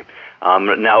country.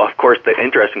 Now, of course, the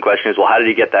interesting question is, well, how did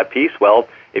he get that peace? Well,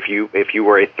 if you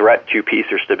were a threat to peace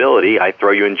or stability, I'd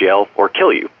throw you in jail or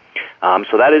kill you.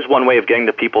 So that is one way of getting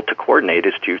the people to coordinate,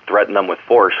 is to threaten them with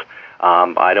force.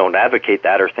 I don't advocate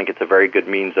that or think it's a very good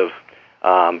means of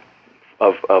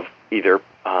either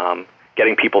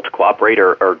getting people to cooperate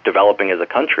or developing as a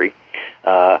country.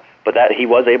 But that he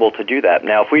was able to do that.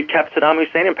 Now, if we'd kept Saddam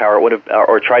Hussein in power, it would have,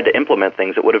 or tried to implement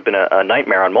things, it would have been a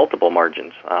nightmare on multiple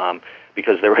margins,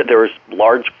 because there was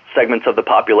large segments of the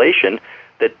population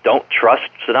that don't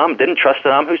trust Saddam, didn't trust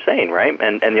Saddam Hussein, right?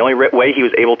 And the only way he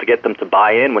was able to get them to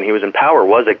buy in when he was in power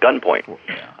was at gunpoint.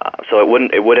 So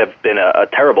it would have been a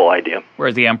terrible idea.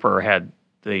 Whereas the emperor had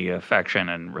the affection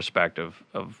and respect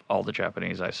of all the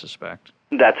Japanese, I suspect.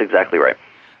 That's exactly right.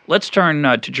 Let's turn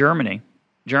to Germany.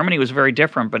 Germany was very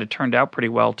different, but it turned out pretty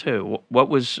well too.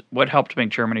 What helped make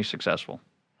Germany successful?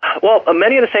 Well,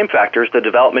 many of the same factors, the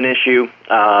development issue,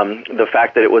 the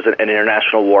fact that it was an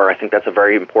international war. I think that's a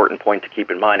very important point to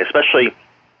keep in mind, especially,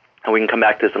 and we can come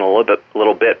back to this in a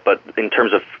little bit, but in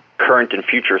terms of current and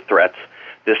future threats,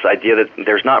 this idea that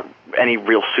there's not any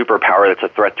real superpower that's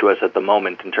a threat to us at the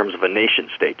moment in terms of a nation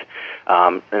state.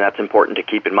 And that's important to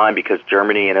keep in mind because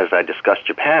Germany and, as I discussed,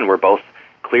 Japan were both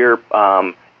clear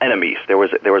enemies. There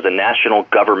was a national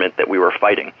government that we were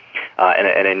fighting,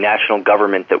 and a national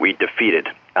government that we defeated.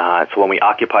 So when we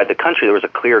occupied the country, there was a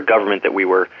clear government that we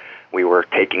were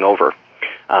taking over.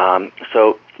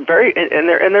 So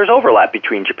there's overlap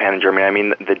between Japan and Germany. I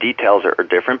mean, the details are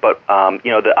different, but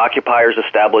the occupiers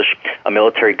established a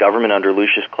military government under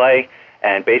Lucius Clay,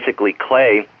 and basically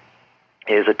Clay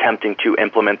is attempting to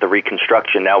implement the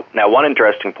Reconstruction. Now, one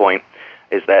interesting point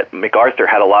is that MacArthur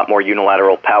had a lot more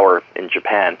unilateral power in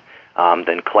Japan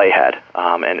than Clay had,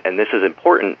 and this is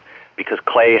important because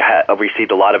Clay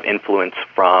received a lot of influence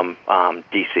from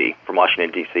D.C., from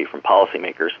Washington, D.C., from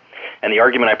policymakers. And the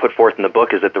argument I put forth in the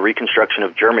book is that the Reconstruction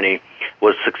of Germany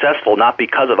was successful not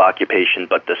because of occupation,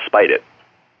 but despite it.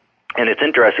 And it's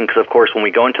interesting because, of course, when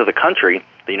we go into the country,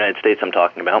 the United States I'm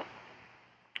talking about,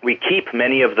 we keep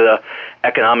many of the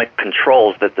economic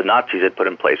controls that the Nazis had put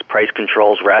in place, price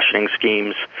controls, rationing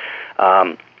schemes,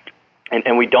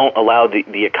 and we don't allow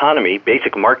the economy,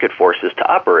 basic market forces, to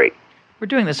operate. We're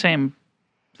doing the same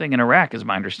thing in Iraq, is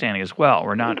my understanding as well.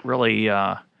 We're not really,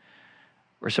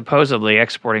 we're supposedly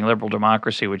exporting liberal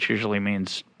democracy, which usually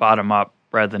means bottom-up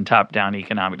rather than top-down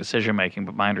economic decision-making,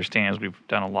 but my understanding is we've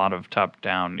done a lot of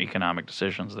top-down economic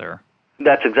decisions there.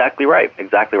 That's exactly right,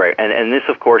 exactly right. And this,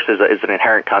 of course, is an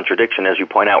inherent contradiction. As you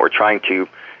point out, we're trying to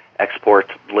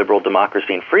export liberal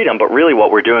democracy and freedom, but really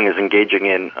what we're doing is engaging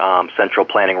in central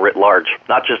planning writ large,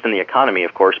 not just in the economy,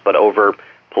 of course, but over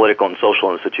political and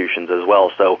social institutions as well.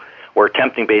 So we're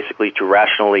attempting basically to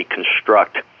rationally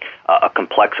construct a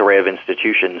complex array of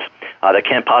institutions that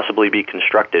can't possibly be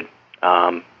constructed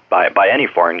by any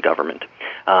foreign government.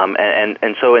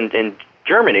 And so in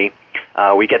Germany,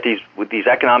 we get these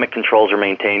economic controls are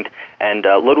maintained, and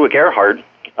Ludwig Erhard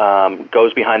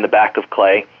goes behind the back of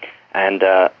Clay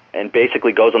and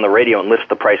basically goes on the radio and lifts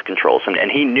the price controls.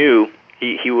 And he knew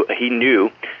he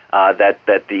knew that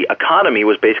the economy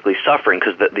was basically suffering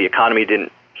because the economy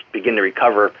didn't begin to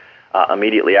recover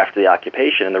immediately after the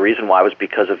occupation, and the reason why was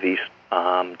because of these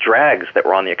drags that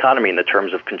were on the economy in the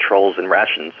terms of controls and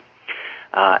rations.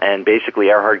 And basically,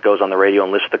 Erhard goes on the radio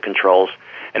and lists the controls.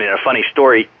 And in a funny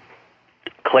story,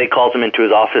 Clay calls him into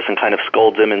his office and kind of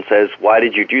scolds him and says, "Why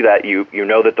did you do that? You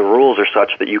know that the rules are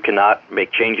such that you cannot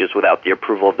make changes without the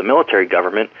approval of the military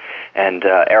government." And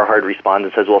Erhard responds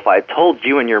and says, "Well, if I had told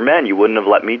you and your men, you wouldn't have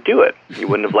let me do it. You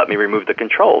wouldn't have let me remove the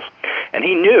controls." And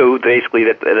he knew basically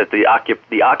that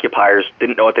the occupiers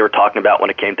didn't know what they were talking about when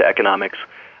it came to economics,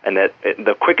 and that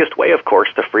the quickest way, of course,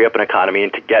 to free up an economy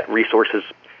and to get resources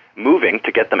moving,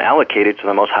 to get them allocated to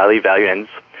the most highly valued ends,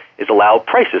 is allow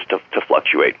prices to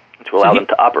fluctuate, to allow them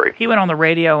to operate. He went on the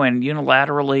radio and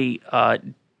unilaterally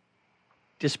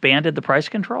disbanded the price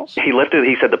controls? He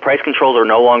said the price controls are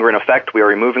no longer in effect. We are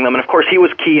removing them. And of course, he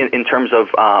was key in terms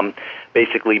of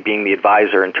basically being the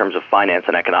advisor in terms of finance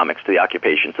and economics to the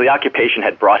occupation. So the occupation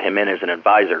had brought him in as an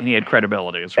advisor. And he had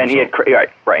credibility as a result. And he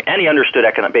had, right. And he understood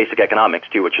basic economics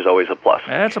too, which is always a plus.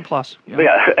 That's a plus.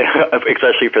 Yeah,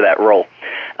 especially for that role.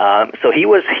 So he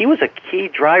was a key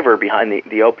driver behind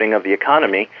the opening of the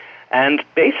economy. And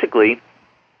basically,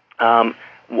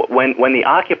 when the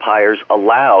occupiers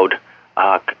allowed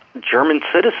German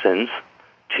citizens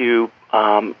to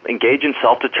engage in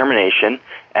self-determination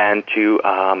and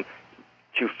to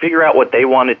figure out what they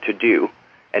wanted to do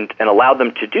and allowed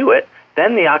them to do it,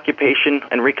 then the occupation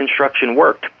and Reconstruction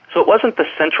worked. So it wasn't the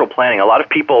central planning. A lot of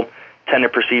people tend to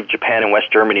perceive Japan and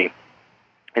West Germany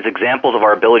as examples of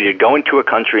our ability to go into a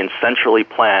country and centrally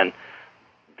plan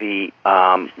the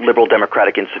liberal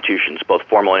democratic institutions, both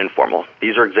formal and informal.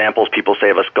 These are examples people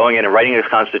say of us going in and writing a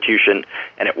constitution,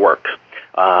 and it works.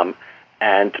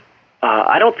 And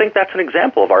I don't think that's an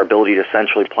example of our ability to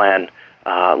centrally plan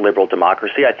liberal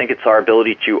democracy. I think it's our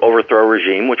ability to overthrow a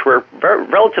regime, which we're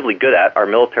relatively good at. Our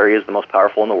military is the most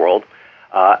powerful in the world.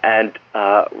 And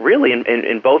really,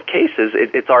 in both cases,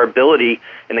 it's our ability,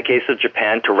 in the case of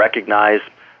Japan, to recognize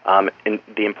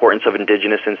the importance of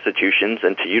indigenous institutions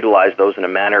and to utilize those in a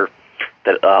manner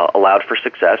that allowed for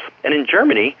success. And in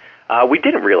Germany, we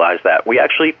didn't realize that. We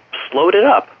actually slowed it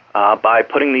up by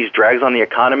putting these drags on the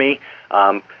economy.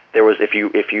 There was, if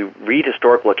you read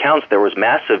historical accounts, there was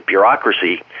massive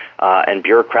bureaucracy and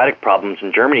bureaucratic problems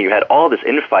in Germany. You had all this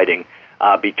infighting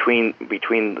between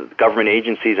government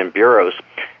agencies and bureaus,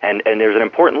 and there's an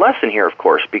important lesson here, of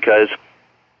course, because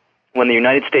when the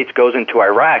United States goes into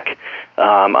Iraq,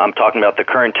 I'm talking about the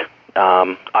current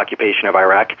occupation of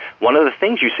Iraq. One of the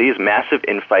things you see is massive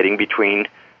infighting between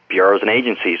bureaus and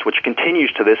agencies, which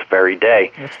continues to this very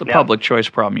day. That's the public choice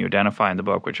problem you identify in the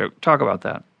book, which talk about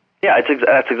that. Yeah,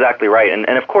 that's exactly right. And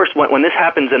of course, when this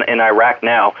happens in Iraq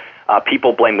now,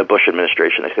 people blame the Bush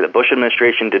administration. They say the Bush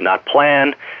administration did not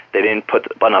plan, they didn't put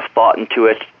enough thought into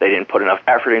it, they didn't put enough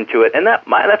effort into it, and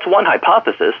that's one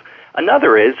hypothesis.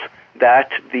 Another is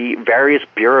that the various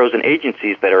bureaus and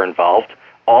agencies that are involved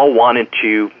all wanted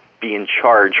to be in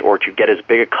charge or to get as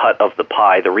big a cut of the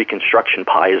pie, the Reconstruction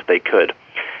pie, as they could.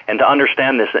 And to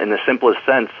understand this in the simplest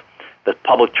sense, the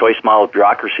public choice model of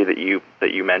bureaucracy that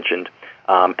you mentioned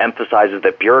emphasizes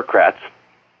that bureaucrats,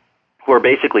 who are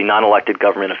basically non-elected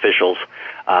government officials,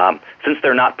 since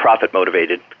they're not profit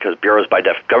motivated, because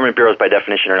government bureaus by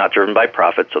definition are not driven by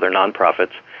profit, so they're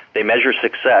non-profits, they measure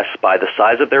success by the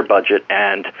size of their budget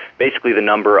and basically the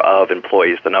number of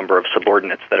employees, the number of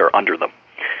subordinates that are under them.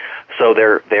 So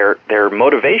their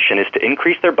motivation is to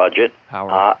increase their budget,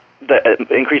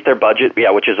 increase their budget,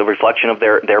 which is a reflection of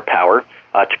their power,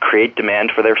 to create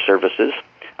demand for their services,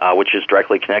 which is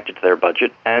directly connected to their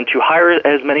budget, and to hire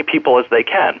as many people as they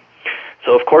can.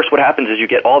 So, of course, what happens is you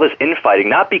get all this infighting,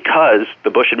 not because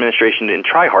the Bush administration didn't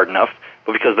try hard enough,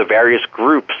 but because the various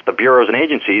groups, the bureaus and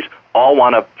agencies, all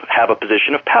want to have a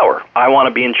position of power. I want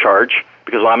to be in charge,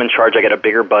 because when I'm in charge, I get a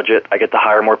bigger budget, I get to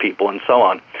hire more people, and so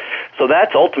on. So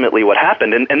that's ultimately what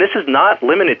happened. And this is not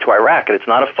limited to Iraq, and it's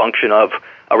not a function of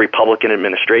a Republican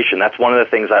administration. That's one of the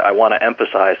things I want to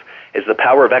emphasize, is the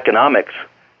power of economics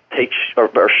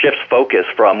or shifts focus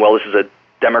from, well, this is a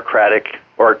Democratic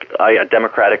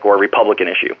or Republican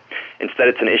issue. Instead,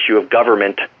 it's an issue of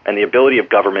government and the ability of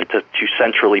government to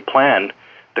centrally plan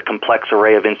the complex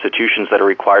array of institutions that are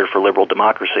required for liberal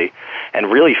democracy. And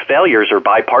really, failures are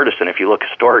bipartisan. If you look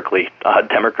historically,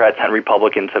 Democrats and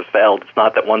Republicans have failed. It's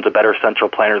not that one's a better central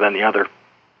planner than the other.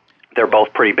 They're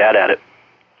both pretty bad at it.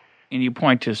 And you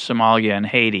point to Somalia and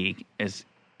Haiti as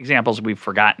examples we've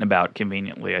forgotten about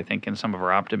conveniently, I think, in some of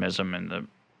our optimism in the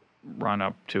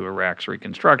run-up to Iraq's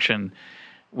reconstruction,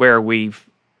 where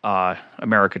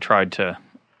America tried to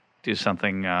do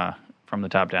something from the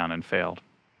top down and failed.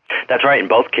 That's right, in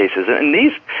both cases. And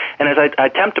as I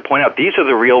attempt to point out, these are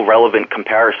the real relevant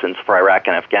comparisons for Iraq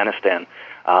and Afghanistan.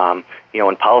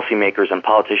 When policymakers and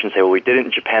politicians say, well, we did it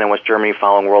in Japan and West Germany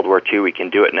following World War II, we can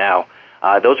do it now.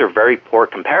 Those are very poor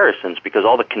comparisons because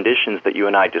all the conditions that you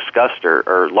and I discussed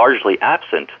are largely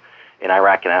absent in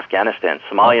Iraq and Afghanistan.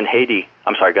 Somalia and Haiti,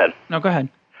 I'm sorry, go ahead. No, go ahead.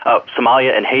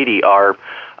 Somalia and Haiti are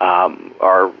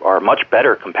much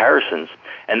better comparisons.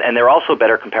 And they're also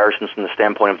better comparisons from the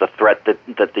standpoint of the threat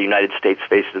that the United States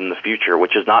faces in the future,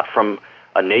 which is not from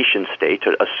a nation state,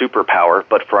 a superpower,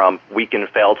 but from weak and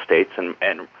failed states and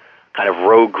kind of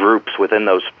rogue groups within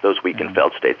those weak and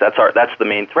failed states. That's the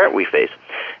main threat we face.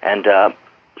 And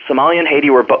Somalia and Haiti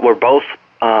were both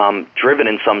driven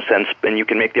in some sense, and you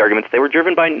can make the argument that they were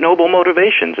driven by noble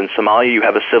motivations. In Somalia, you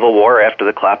have a civil war after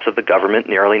the collapse of the government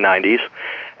in the early 90s,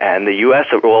 and the U.S.,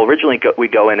 originally we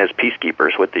go in as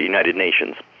peacekeepers with the United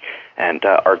Nations, and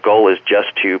our goal is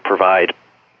just to provide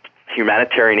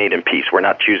humanitarian aid and peace. We're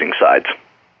not choosing sides.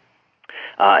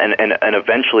 And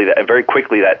eventually, very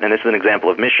quickly, and this is an example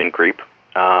of mission creep,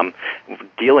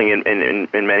 dealing in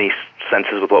many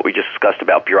senses with what we just discussed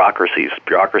about bureaucracies.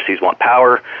 Bureaucracies want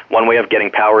power. One way of getting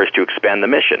power is to expand the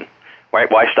mission. Right?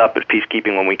 Why stop at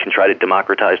peacekeeping when we can try to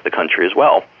democratize the country as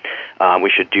well?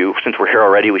 Since we're here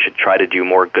already, we should try to do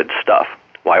more good stuff.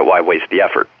 Why waste the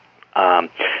effort?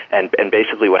 And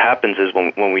basically, what happens is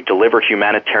when we deliver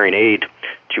humanitarian aid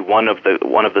to one of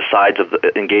the sides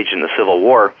engaged in the civil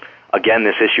war, again,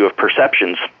 this issue of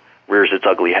perceptions rears its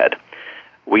ugly head.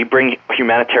 We bring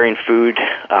humanitarian food,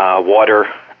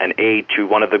 water, and aid to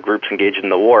one of the groups engaged in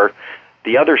the war.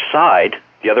 The other side,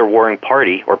 the other warring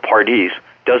party or parties,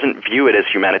 doesn't view it as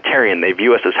humanitarian. They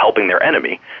view us as helping their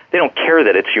enemy. They don't care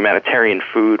that it's humanitarian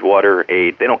food, water,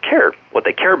 aid. They don't care. What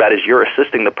they care about is you're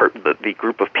assisting the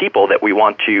group of people that we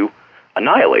want to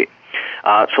annihilate.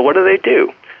 So what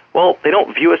do? Well, they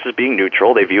don't view us as being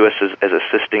neutral. They view us as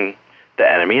assisting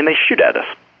the enemy, and they shoot at us.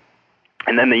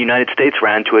 And then the United States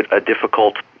ran into a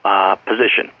difficult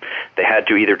position. They had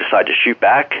to either decide to shoot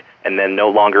back and then no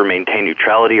longer maintain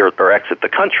neutrality or exit the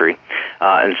country.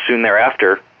 And soon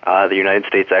thereafter, the United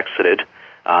States exited.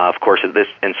 Of course, in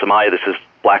Somalia, this is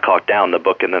Black Hawk Down, the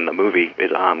book, and then the movie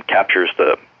captures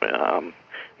the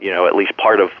at least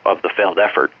part of the failed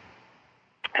effort.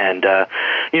 And,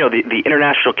 the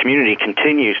international community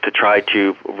continues to try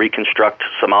to reconstruct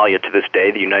Somalia to this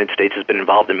day. The United States has been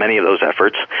involved in many of those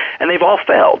efforts, and they've all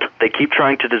failed. They keep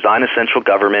trying to design a central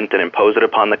government and impose it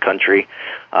upon the country,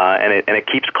 and it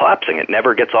keeps collapsing. It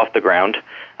never gets off the ground.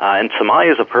 And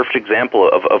Somalia is a perfect example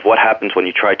of what happens when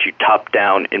you try to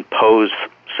top-down impose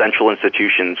central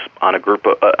institutions on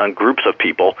on groups of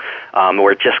people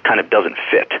where it just kind of doesn't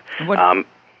fit.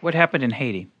 What happened in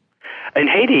Haiti? In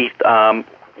Haiti,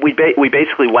 we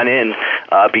basically went in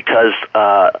because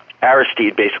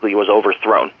Aristide basically was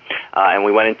overthrown, and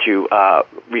we went in to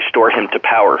restore him to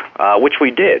power, which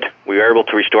we did. We were able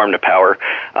to restore him to power.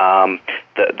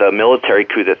 The military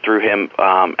coup that threw him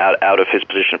out of his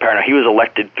position of power. Now, he was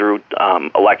elected through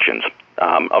elections.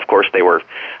 Of course, they were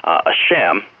a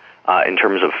sham in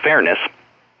terms of fairness.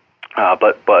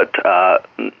 But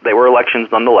they were elections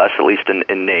nonetheless, at least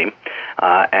in name.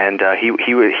 And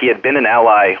he had been an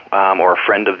ally or a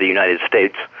friend of the United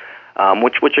States,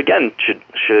 which again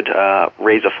should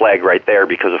raise a flag right there,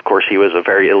 because of course he was a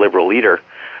very illiberal leader,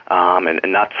 and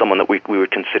not someone that we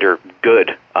would consider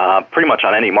good, pretty much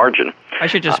on any margin. I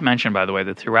should just mention, by the way,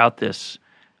 that throughout this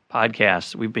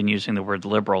podcast we've been using the word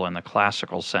liberal in the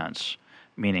classical sense,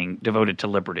 meaning devoted to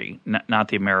liberty, not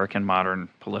the American modern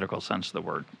political sense of the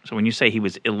word. So when you say he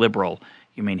was illiberal,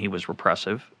 you mean he was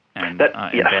repressive and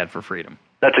bad for freedom.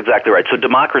 That's exactly right. So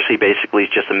democracy basically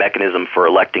is just a mechanism for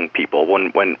electing people.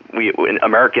 When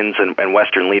Americans and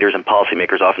Western leaders and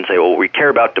policymakers often say, well, we care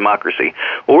about democracy.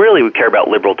 Well, really, we care about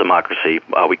liberal democracy.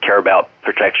 We care about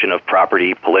protection of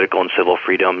property, political and civil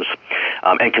freedoms,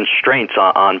 and constraints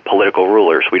on political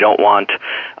rulers. We don't want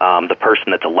the person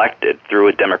that's elected through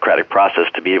a democratic process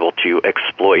to be able to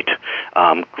exploit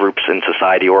groups in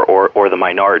society or the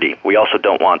minority. We also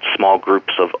don't want small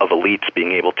groups of elites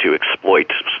being able to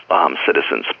exploit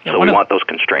citizens. So we want those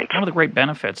constraints. One of the great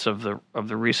benefits of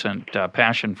the recent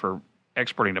passion for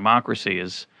exporting democracy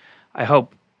is, I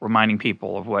hope, reminding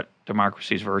people of what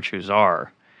democracy's virtues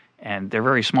are, and they're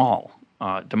very small.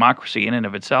 Democracy in and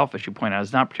of itself, as you point out,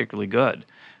 is not particularly good.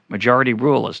 Majority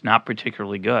rule is not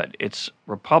particularly good. It's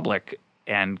republic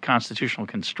and constitutional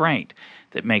constraint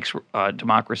that makes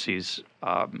democracies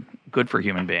good for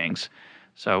human beings.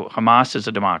 So Hamas is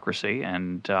a democracy,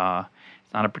 and it's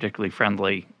not a particularly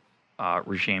friendly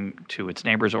regime to its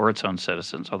neighbors or its own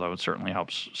citizens, although it certainly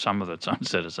helps some of its own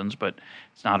citizens, but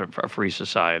it's not a free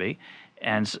society.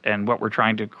 And what we're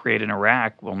trying to create in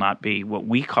Iraq will not be what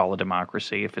we call a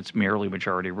democracy if it's merely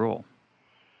majority rule.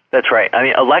 That's right. I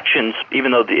mean, elections,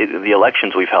 even though the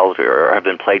elections we've held have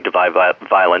been plagued by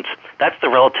violence, that's the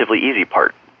relatively easy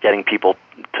part. Getting people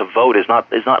to vote is not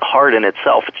hard in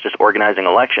itself. It's just organizing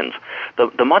elections.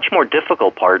 The much more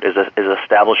difficult part is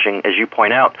establishing, as you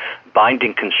point out,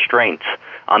 binding constraints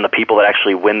on the people that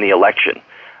actually win the election.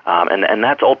 And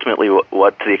that's ultimately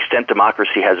what, to the extent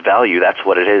democracy has value, that's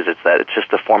what it is. It's that it's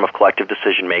just a form of collective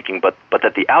decision making, but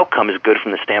that the outcome is good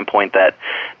from the standpoint that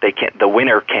the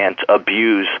winner can't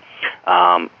abuse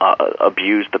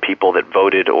the people that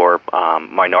voted or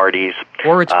minorities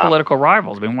or its political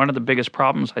rivals. I mean, one of the biggest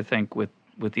problems I think with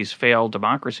these failed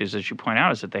democracies, as you point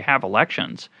out, is that they have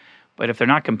elections, but if they're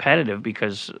not competitive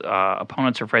because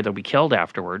opponents are afraid they'll be killed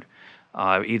afterward.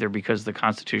 Either because the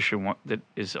Constitution that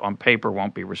is on paper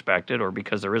won't be respected, or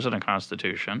because there isn't a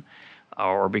Constitution,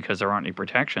 or because there aren't any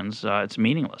protections, it's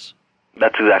meaningless.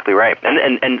 That's exactly right.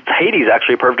 And Haiti is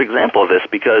actually a perfect example of this,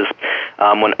 because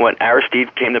when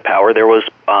Aristide came to power, there was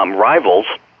rivals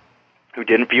who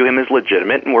didn't view him as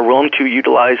legitimate and were willing to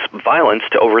utilize violence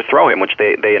to overthrow him, which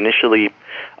they initially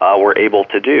were able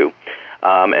to do.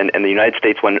 And the United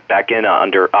States went back in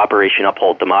under Operation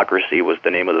Uphold Democracy was the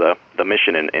name of the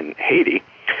mission in Haiti.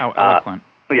 How eloquent.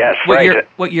 Yes,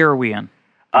 What year are we in?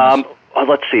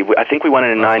 Let's see. I think we went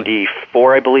in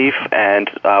 94, I believe, and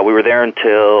we were there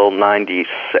until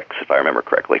 96, if I remember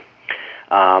correctly.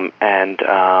 So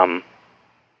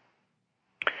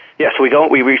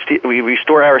we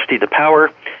restore Aristide to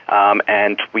power,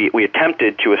 and we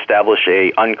attempted to establish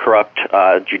a uncorrupt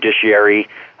judiciary,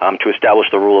 to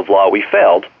establish the rule of law. We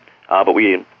failed, but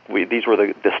these were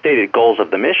the stated goals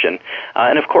of the mission.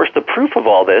 And of course, the proof of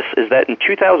all this is that in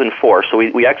 2004, so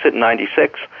we exit in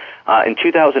 96. In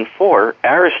 2004,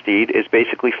 Aristide is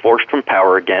basically forced from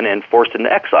power again and forced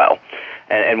into exile.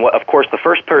 And of course, the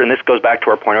first person, and this goes back to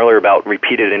our point earlier about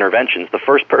repeated interventions, the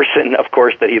first person, of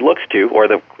course, that he looks to, or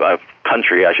the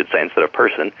country, I should say, instead of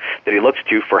person, that he looks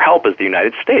to for help is the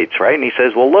United States, right? And he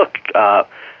says, well, look,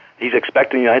 He's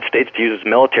expecting the United States to use its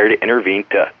military to intervene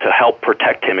to help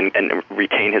protect him and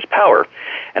retain his power.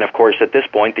 And of course, at this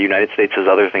point, the United States has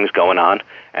other things going on,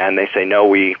 and they say, no,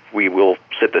 we will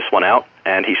sit this one out,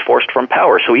 and he's forced from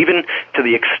power. So even to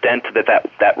the extent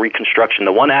that reconstruction,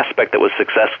 the one aspect that was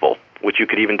successful, which you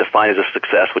could even define as a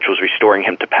success, which was restoring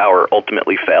him to power,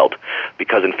 ultimately failed.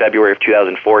 Because in February of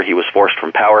 2004, he was forced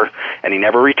from power, and he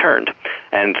never returned.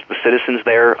 And the citizens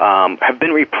there have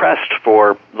been repressed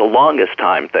for the longest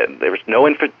time. There's no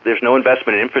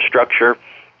investment in infrastructure.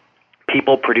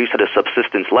 People produce at a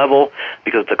subsistence level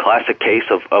because it's a classic case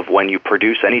of when you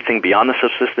produce anything beyond the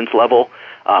subsistence level,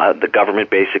 the government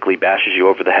basically bashes you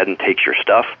over the head and takes your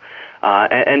stuff.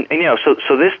 And you know,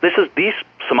 so this is these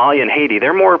Somalia and Haiti.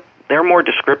 They're more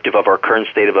descriptive of our current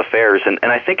state of affairs, and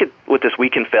I think with this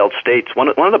weak and failed states, one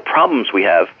of the problems we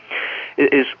have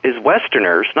is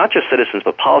Westerners, not just citizens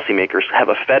but policymakers, have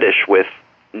a fetish with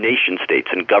nation states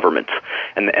and governments,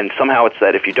 and somehow it's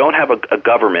that if you don't have a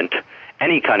government,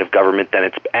 any kind of government, then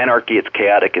it's anarchy, it's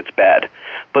chaotic, it's bad.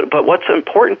 But what's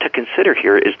important to consider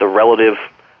here is the relative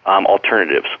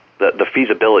alternatives, the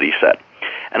feasibility set.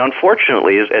 And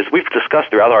unfortunately, as we've discussed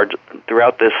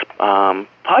throughout this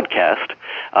podcast,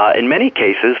 in many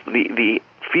cases, the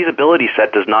feasibility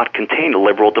set does not contain a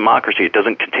liberal democracy. It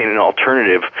doesn't contain an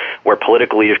alternative where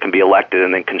political leaders can be elected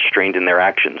and then constrained in their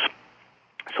actions.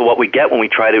 So what we get when we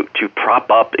try to prop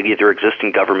up either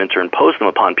existing governments or impose them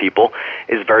upon people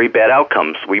is very bad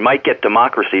outcomes. We might get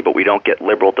democracy, but we don't get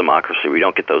liberal democracy. We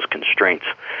don't get those constraints.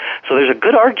 So there's a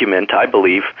good argument, I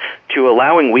believe, to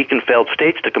allowing weak and failed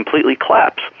states to completely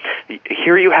collapse.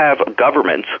 Here you have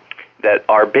governments that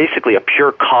are basically a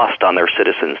pure cost on their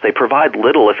citizens. They provide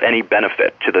little, if any,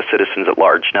 benefit to the citizens at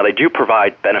large. Now, they do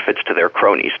provide benefits to their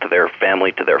cronies, to their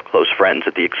family, to their close friends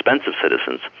at the expense of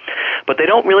citizens. But they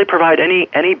don't really provide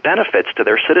any benefits to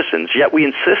their citizens, yet we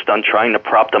insist on trying to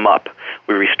prop them up.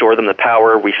 We restore them to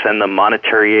power, we send them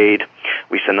monetary aid,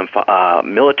 we send them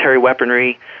military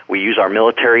weaponry, we use our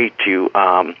military to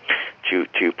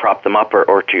prop them up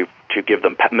or to give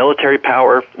them military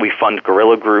power, we fund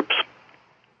guerrilla groups.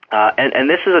 And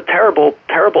this is a terrible,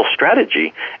 terrible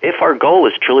strategy if our goal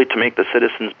is truly to make the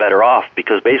citizens better off,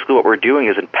 because basically what we're doing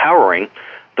is empowering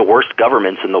the worst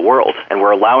governments in the world, and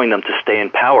we're allowing them to stay in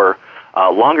power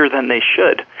longer than they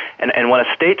should. And when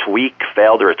a state's weak,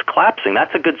 failed, or it's collapsing,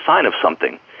 that's a good sign of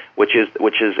something, which is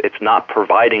it's not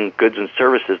providing goods and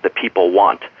services that people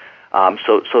want.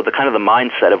 So the kind of the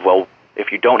mindset of, well,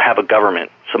 if you don't have a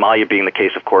government, Somalia being the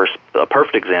case, of course, a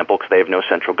perfect example because they have no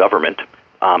central government.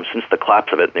 Since the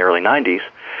collapse of it in the early 90s,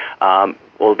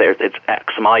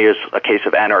 Somalia is a case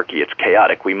of anarchy. It's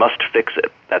chaotic. We must fix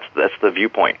it. That's the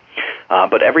viewpoint.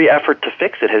 But every effort to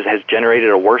fix it has generated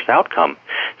a worse outcome.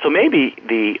 So maybe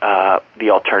the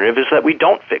alternative is that we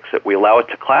don't fix it. We allow it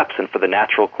to collapse, and for the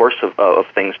natural course of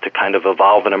things to kind of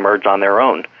evolve and emerge on their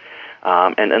own.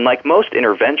 And like most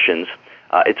interventions,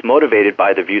 it's motivated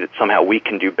by the view that somehow we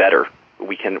can do better.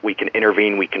 We can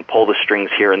intervene. We can pull the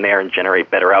strings here and there and generate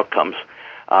better outcomes.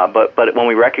 But when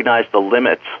we recognize the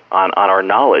limits on our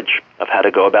knowledge of how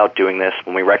to go about doing this,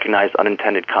 when we recognize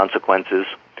unintended consequences,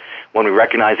 when we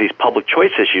recognize these public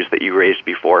choice issues that you raised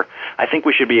before, I think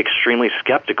we should be extremely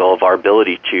skeptical of our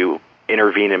ability to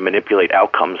intervene and manipulate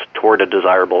outcomes toward a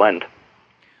desirable end.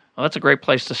 Well, that's a great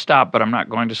place to stop, but I'm not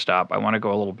going to stop. I want to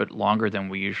go a little bit longer than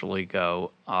we usually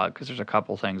go because there's a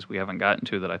couple things we haven't gotten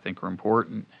to that I think are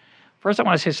important. First, I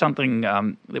want to say something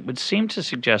that would seem to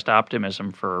suggest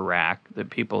optimism for Iraq that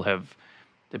people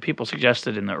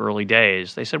suggested in the early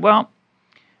days. They said, well,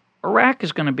 Iraq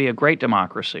is going to be a great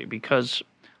democracy because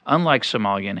unlike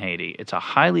Somalia and Haiti, it's a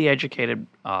highly educated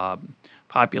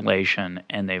population,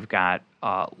 and they've got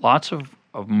lots of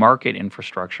market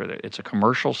infrastructure. It's a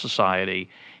commercial society,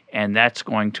 and that's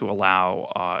going to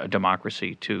allow a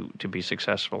democracy to be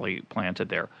successfully planted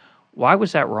there. Why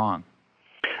was that wrong?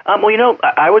 Well,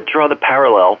 I would draw the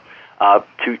parallel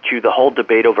to the whole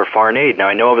debate over foreign aid. Now,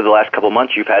 I know over the last couple of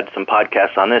months you've had some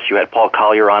podcasts on this. You had Paul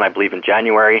Collier on, I believe, in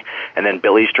January, and then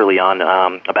Bill Easterly on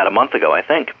about a month ago, I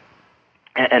think.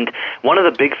 And one of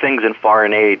the big things in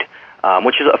foreign aid,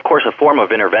 which is, of course, a form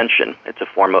of intervention. It's a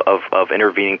form of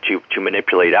intervening to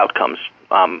manipulate outcomes,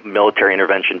 military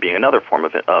intervention being another form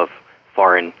of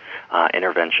foreign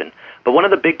intervention. But one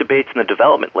of the big debates in the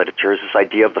development literature is this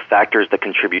idea of the factors that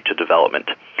contribute to development.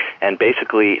 And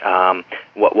basically,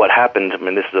 what happened, I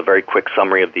mean, this is a very quick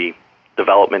summary of the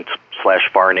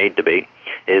development/foreign aid debate,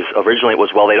 is originally it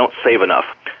was, well, they don't save enough.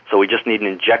 So we just need an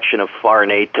injection of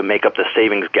foreign aid to make up the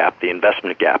savings gap, the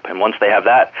investment gap. And once they have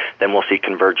that, then we'll see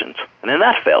convergence. And then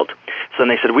that failed. So then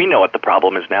they said, we know what the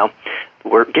problem is now.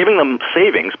 We're giving them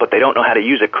savings, but they don't know how to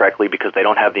use it correctly because they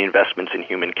don't have the investments in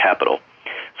human capital.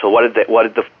 So what did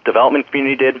the development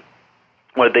community did?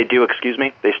 What did they do,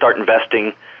 They start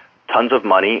investing tons of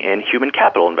money in human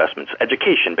capital investments,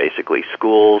 education basically,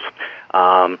 schools,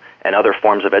 and other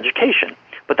forms of education.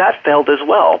 But that failed as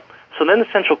well. So then the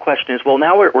central question is, well,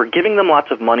 now we're giving them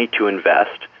lots of money to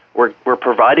invest. We're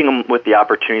providing them with the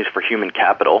opportunities for human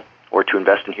capital or to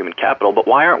invest in human capital, but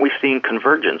why aren't we seeing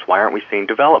convergence? Why aren't we seeing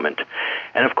development?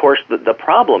 And of course, the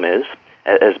problem is,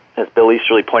 as Bill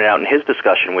Easterly pointed out in his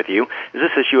discussion with you, is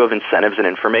this issue of incentives and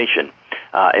information.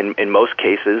 In most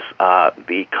cases,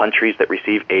 the countries that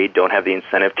receive aid don't have the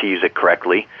incentive to use it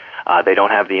correctly. They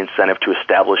don't have the incentive to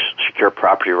establish secure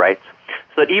property rights.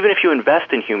 So that even if you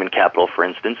invest in human capital, for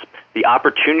instance, the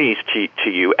opportunities to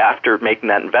you after making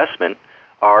that investment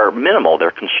are minimal.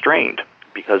 They're constrained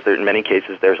because in many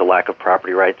cases there's a lack of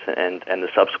property rights and the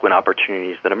subsequent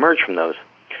opportunities that emerge from those.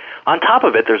 On top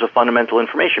of it, there's a fundamental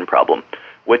information problem,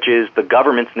 which is the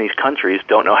governments in these countries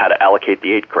don't know how to allocate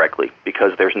the aid correctly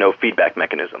because there's no feedback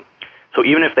mechanism. So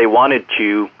even if they wanted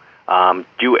to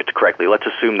do it correctly, let's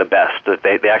assume the best, that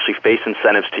they actually face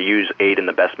incentives to use aid in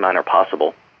the best manner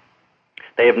possible.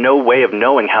 They have no way of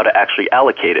knowing how to actually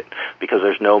allocate it because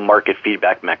there's no market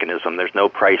feedback mechanism. There's no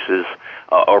prices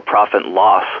or profit and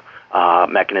loss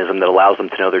mechanism that allows them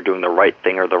to know they're doing the right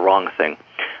thing or the wrong thing.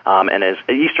 And as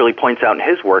Easterly points out in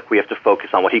his work, we have to focus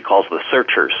on what he calls the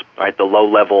searchers, right? The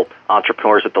low-level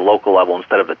entrepreneurs at the local level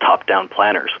instead of the top-down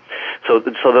planners. So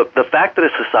the fact that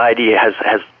a society has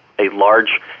a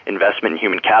large investment in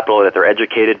human capital, that they're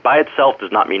educated, by itself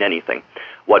does not mean anything.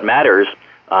 What matters,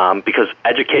 because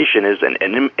education is an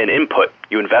input.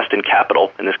 You invest in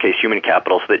capital, in this case human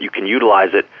capital, so that you can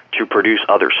utilize it to produce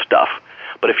other stuff.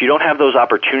 But if you don't have those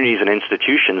opportunities and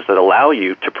institutions that allow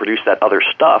you to produce that other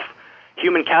stuff,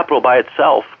 human capital by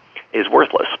itself is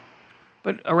worthless.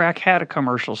 But Iraq had a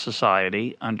commercial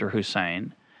society under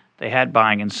Hussein. They had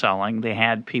buying and selling. They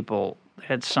had people,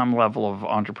 had some level of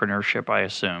entrepreneurship, I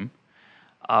assume.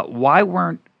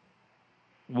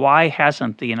 Why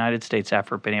hasn't the United States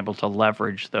effort been able to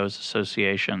leverage those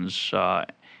associations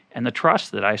and the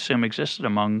trust that I assume existed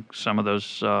among some of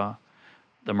those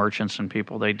the merchants and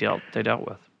people they dealt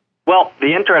with? Well,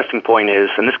 the interesting point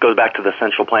is, and this goes back to the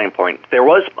central planning point, there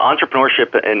was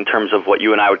entrepreneurship in terms of what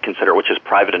you and I would consider, which is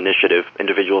private initiative,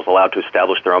 individuals allowed to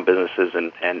establish their own businesses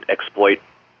and exploit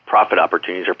profit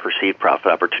opportunities or perceived profit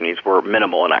opportunities were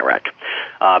minimal in Iraq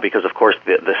because, of course,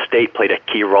 the state played a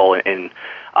key role in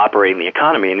operating the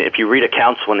economy. And if you read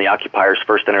accounts when the occupiers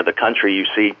first entered the country, you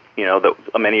see, that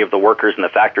many of the workers in the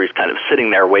factories kind of sitting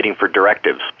there waiting for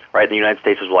directives, right? And the United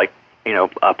States was like,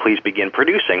 please begin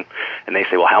producing. And they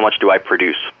say, well, how much do I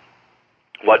produce?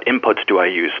 What inputs do I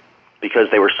use? Because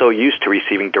they were so used to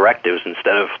receiving directives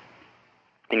instead of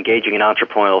engaging in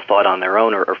entrepreneurial thought on their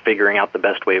own or figuring out the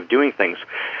best way of doing things.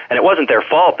 And it wasn't their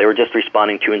fault. They were just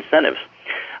responding to incentives.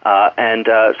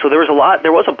 So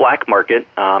there was a black market,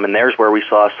 and there's where we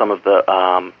saw some of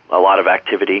a lot of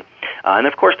activity. And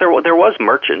of course, there was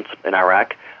merchants in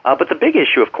Iraq. But the big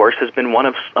issue, of course, has been one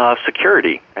of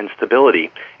security and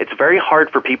stability. It's very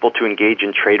hard for people to engage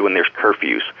in trade when there's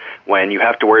curfews, when you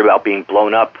have to worry about being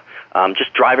blown up,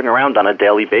 just driving around on a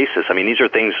daily basis. I mean, these are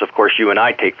things, of course, you and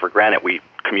I take for granted. We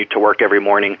commute to work every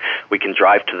morning. We can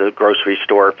drive to the grocery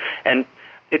store. And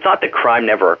it's not that crime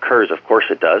never occurs. Of course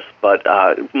it does. But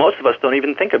most of us don't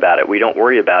even think about it. We don't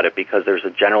worry about it because there's a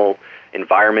general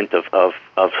environment of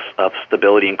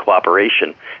stability and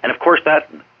cooperation. And of course that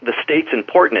the state's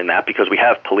important in that because we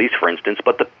have police, for instance,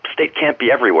 but the state can't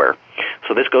be everywhere.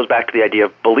 So this goes back to the idea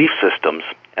of belief systems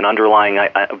and underlying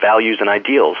values and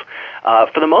ideals.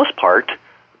 For the most part,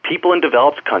 people in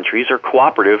developed countries are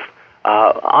cooperative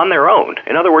on their own.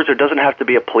 In other words, there doesn't have to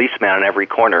be a policeman on every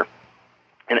corner.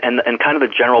 And kind of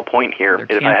the general point here,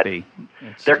 there can't be.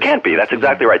 There can't be. That's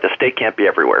exactly right. The state can't be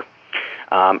everywhere.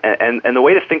 And the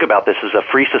way to think about this is a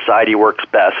free society works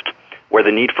best where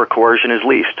the need for coercion is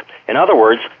least. In other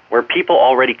words, where people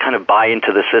already kind of buy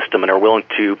into the system and are willing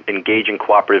to engage in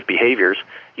cooperative behaviors,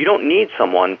 you don't need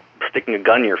someone sticking a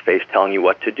gun in your face telling you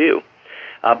what to do.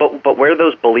 But where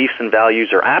those beliefs and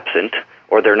values are absent,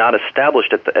 or they're not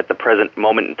established at the present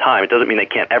moment in time, it doesn't mean they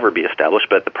can't ever be established,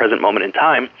 but at the present moment in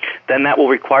time, then that will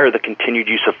require the continued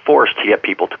use of force to get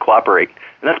people to cooperate.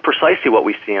 And that's precisely what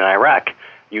we see in Iraq.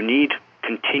 You need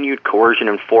continued coercion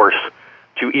and force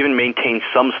to even maintain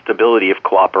some stability of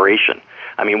cooperation.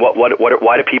 I mean,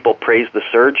 why do people praise the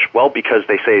surge? Well, because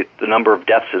they say the number of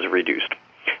deaths is reduced.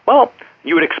 Well,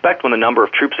 you would expect when the number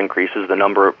of troops increases, the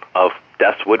number of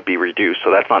deaths would be reduced,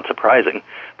 so that's not surprising.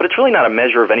 But it's really not a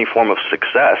measure of any form of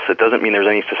success. It doesn't mean there's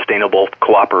any sustainable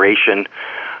cooperation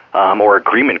or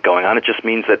agreement going on. It just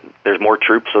means that there's more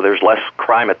troops, so there's less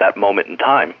crime at that moment in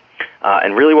time.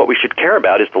 And really what we should care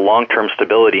about is the long-term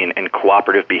stability and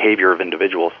cooperative behavior of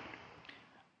individuals.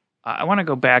 I want to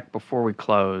go back before we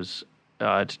close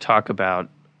to talk about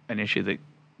an issue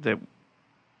that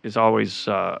is always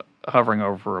hovering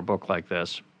over a book like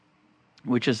this,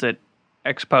 which is that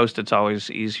ex post it's always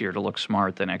easier to look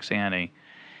smart than ex ante.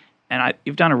 And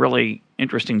you've done a really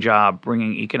interesting job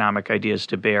bringing economic ideas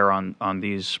to bear on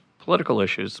these political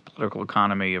issues, the political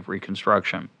economy of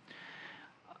Reconstruction.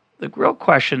 The real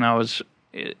question, though,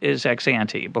 is ex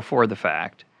ante, before the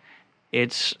fact.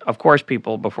 It's, of course,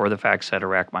 people before the fact said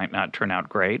Iraq might not turn out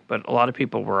great, but a lot of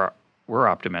people were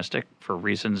optimistic for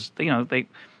reasons.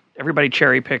 Everybody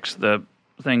cherry picks the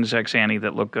things ex ante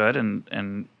that look good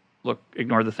and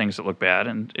ignore the things that look bad.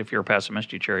 And if you're a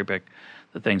pessimist, you cherry pick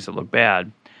the things that look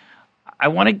bad. I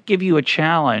want to give you a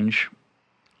challenge,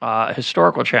 a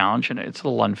historical challenge, and it's a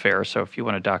little unfair. So if you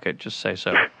want to duck it, just say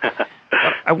so.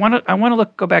 I want to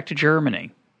go back to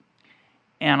Germany,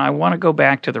 and I want to go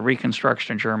back to the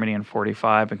Reconstruction in Germany in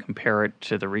 1945 and compare it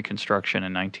to the Reconstruction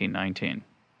in 1919.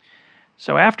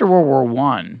 So after World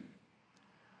War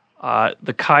I,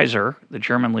 the Kaiser, the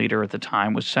German leader at the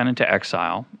time, was sent into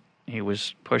exile. He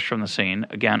was pushed from the scene,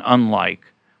 again, unlike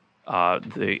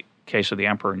the case of the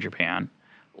emperor in Japan,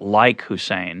 like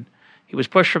Hussein. He was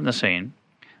pushed from the scene.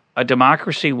 A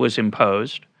democracy was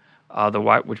imposed,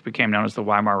 which became known as the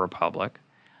Weimar Republic,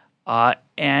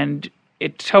 and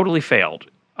it totally failed.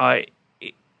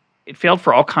 It failed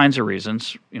for all kinds of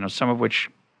reasons, some of which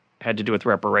had to do with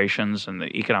reparations and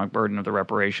the economic burden of the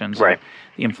reparations, right.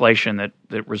 The inflation that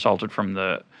resulted from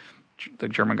the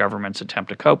German government's attempt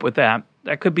to cope with that.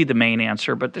 That could be the main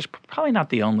answer, but that's probably not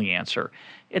the only answer.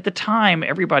 At the time,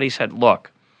 everybody said,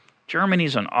 look,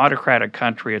 Germany's an autocratic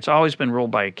country. It's always been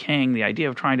ruled by a king. The idea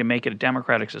of trying to make it a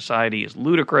democratic society is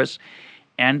ludicrous.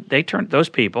 And those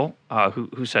people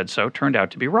who said so turned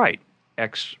out to be right,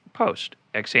 ex post.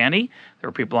 Ex ante, there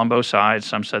were people on both sides.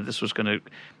 Some said this was going to,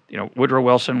 Woodrow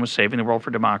Wilson was saving the world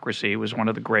for democracy. He was one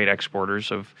of the great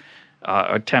exporters of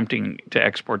attempting to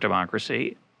export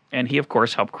democracy. And he, of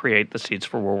course, helped create the seeds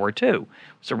for World War II.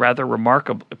 It's a rather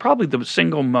remarkable, probably the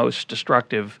single most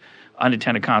destructive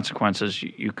unintended consequences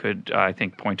you could, I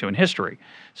think, point to in history.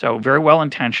 So very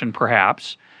well-intentioned,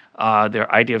 perhaps, the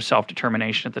idea of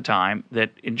self-determination at the time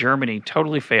that in Germany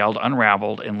totally failed,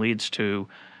 unraveled, and leads to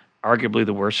arguably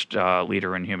the worst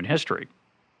leader in human history,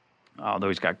 although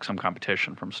he's got some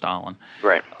competition from Stalin.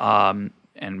 Right.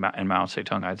 And Mao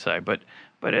Zedong, I'd say. But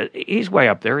he's way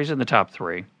up there. He's in the top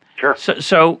three. Sure.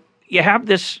 So you have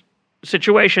this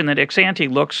situation that ex ante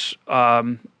looks,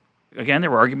 again,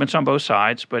 there were arguments on both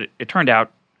sides, but it turned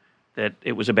out that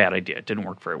it was a bad idea. It didn't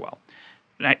work very well.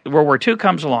 World War II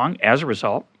comes along as a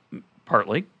result,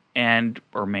 partly,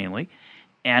 or mainly,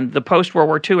 and the post-World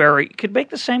War II era could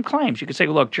make the same claims. You could say,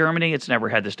 look, Germany, it's never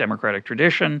had this democratic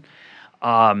tradition.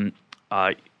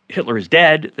 Hitler is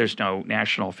dead. There's no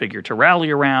national figure to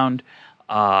rally around.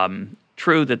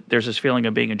 True that there's this feeling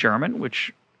of being a German,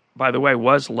 which, by the way,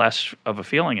 was less of a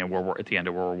feeling at the end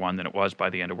of World War I than it was by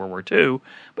the end of World War II.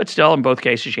 But still, in both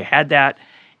cases, you had that.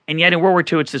 And yet in World War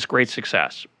II, it's this great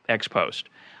success, ex post.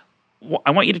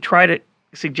 I want you to try to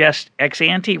suggest ex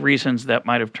ante reasons that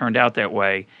might have turned out that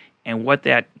way and what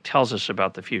that tells us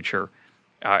about the future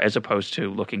as opposed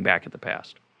to looking back at the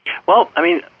past. Well, I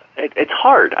mean, it's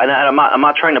hard, and I'm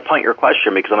not trying to punt your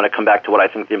question because I'm going to come back to what I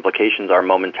think the implications are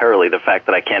momentarily, the fact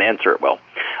that I can't answer it well.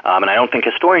 And I don't think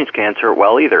historians can answer it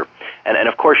well either. And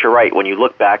of course, you're right. When you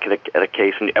look back at a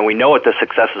case, and we know what the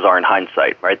successes are in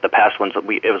hindsight, right? The past ones,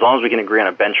 as long as we can agree on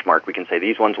a benchmark, we can say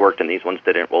these ones worked and these ones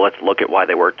didn't. Well, let's look at why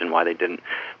they worked and why they didn't.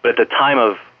 But at the time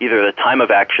of either the time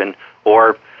of action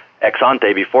or ex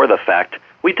ante, before the fact,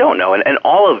 we don't know. And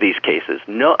all of these cases,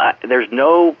 there's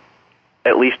no,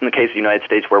 at least in the case of the United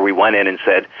States, where we went in and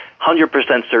said,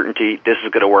 100% certainty, this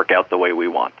is going to work out the way we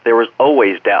want. There was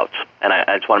always doubts, and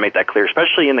I just want to make that clear,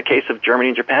 especially in the case of Germany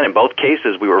and Japan. In both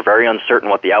cases, we were very uncertain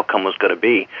what the outcome was going to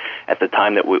be at the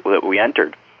time that we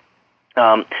entered.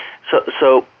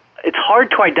 So it's hard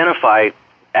to identify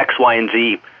X, Y, and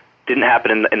Z didn't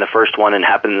happen in the first one and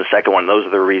happened in the second one. Those are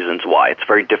the reasons why. It's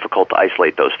very difficult to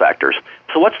isolate those factors.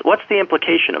 So what's the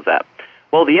implication of that?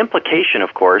 Well, the implication,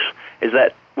 of course, is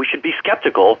that we should be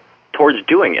skeptical towards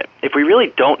doing it. If we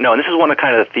really don't know, and this is one of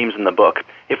the themes in the book,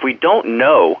 if we don't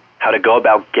know how to go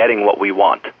about getting what we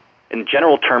want, in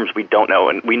general terms, we don't know.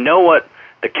 And we know what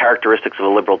the characteristics of a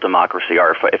liberal democracy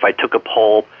are. If I took a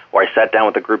poll or I sat down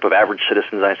with a group of average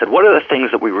citizens and I said, what are the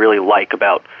things that we really like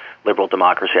about liberal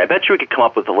democracy? I bet you we could come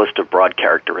up with a list of broad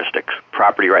characteristics: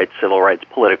 property rights, civil rights,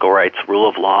 political rights, rule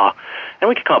of law, and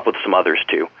we could come up with some others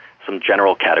too, some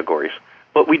general categories.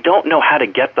 But we don't know how to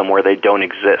get them where they don't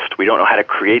exist. We don't know how to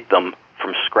create them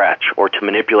from scratch or to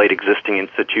manipulate existing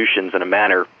institutions in a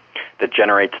manner that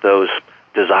generates those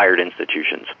desired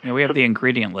institutions. Yeah, we have the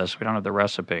ingredient list. We don't have the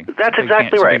recipe. That's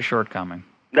exactly right. It's a big shortcoming.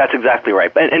 That's exactly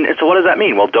right. And so what does that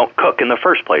mean? Well, don't cook in the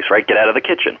first place, right? Get out of the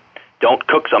kitchen. Don't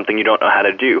cook something you don't know how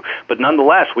to do. But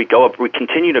nonetheless, we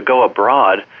continue to go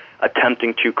abroad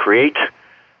attempting to create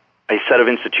a set of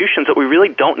institutions that we really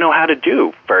don't know how to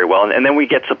do very well. And then we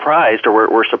get surprised, or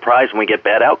we're surprised when we get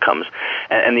bad outcomes.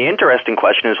 And the interesting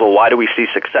question is, well, why do we see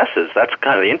successes? That's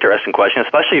kind of the interesting question,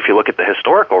 especially if you look at the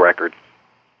historical record.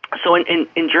 So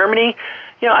in Germany,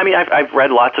 I mean, I've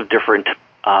read lots of different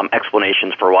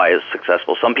explanations for why it's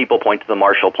successful. Some people point to the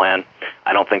Marshall Plan.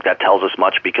 I don't think that tells us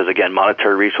much because, again,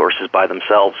 monetary resources by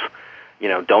themselves,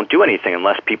 don't do anything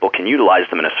unless people can utilize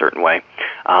them in a certain way.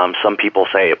 Some people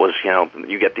say it was,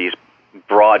 you get these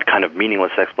broad kind of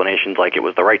meaningless explanations like it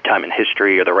was the right time in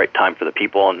history or the right time for the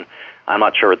people, and I'm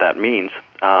not sure what that means.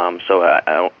 So I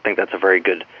don't think that's a very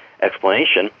good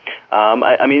explanation.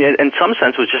 I mean, in some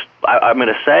sense, it was just, I'm going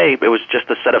to say, it was just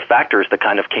a set of factors that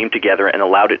kind of came together and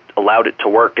allowed it to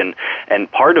work.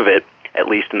 And part of it, at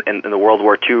least in the World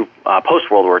War II,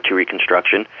 post-World War II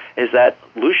Reconstruction, is that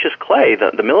Lucius Clay,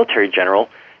 the military general,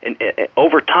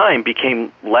 over time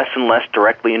became less and less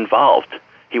directly involved.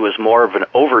 He was more of an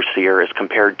overseer as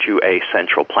compared to a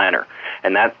central planner,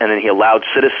 and then he allowed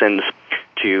citizens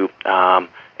to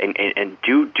and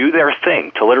do their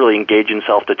thing, to literally engage in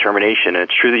self-determination. And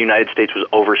it's true the United States was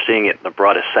overseeing it in the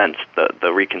broadest sense,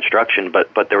 the Reconstruction,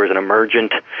 but there was an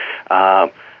emergent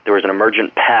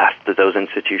path that those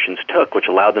institutions took, which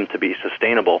allowed them to be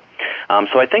sustainable.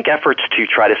 So I think efforts to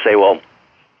try to say, well,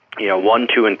 1,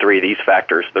 2, and 3, these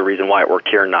factors, the reason why it worked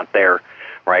here and not there,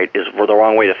 right, is the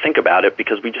wrong way to think about it,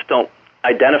 because we just don't,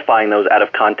 identifying those out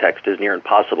of context is near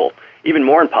impossible. Even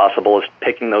more impossible is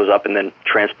picking those up and then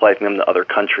transplanting them to other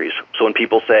countries. So when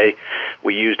people say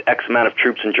we used X amount of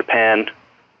troops in Japan,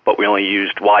 but we only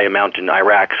used Y amount in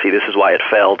Iraq, see, this is why it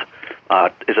failed,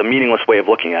 is a meaningless way of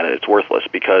looking at it. It's worthless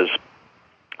because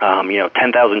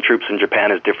 10,000 troops in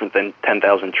Japan is different than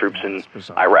 10,000 troops in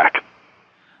Iraq.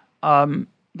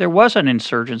 There was an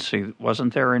insurgency,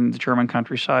 wasn't there, in the German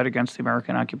countryside against the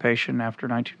American occupation after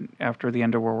the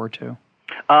end of World War II?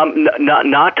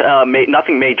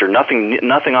 Nothing major,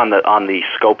 nothing on the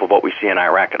scope of what we see in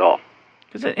Iraq at all.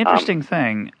 Because an interesting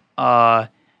thing that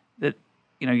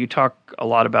you talk a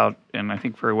lot about, and I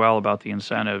think very well about the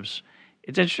incentives.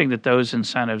 It's interesting that those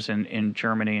incentives in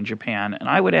Germany and Japan, and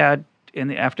I would add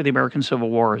after the American Civil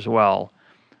War as well,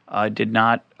 did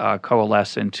not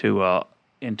coalesce into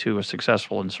a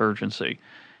successful insurgency.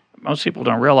 Most people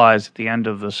don't realize at the end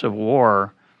of the Civil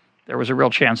War, there was a real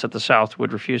chance that the South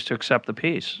would refuse to accept the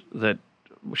peace. That,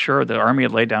 sure, the Army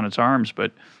had laid down its arms,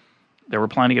 but there were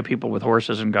plenty of people with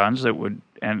horses and guns that would,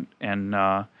 and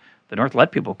the North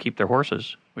let people keep their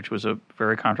horses, which was a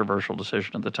very controversial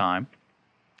decision at the time.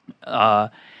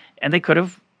 And they could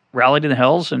have rallied in the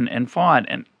hills and fought.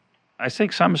 And I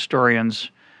think some historians,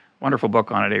 wonderful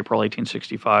book on it, April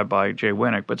 1865 by Jay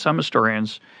Winnick, but some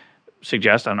historians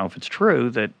suggest, I don't know if it's true,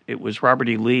 that it was Robert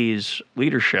E. Lee's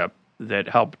leadership that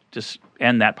helped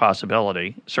end that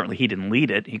possibility. Certainly he didn't lead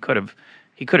it. He could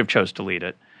have chose to lead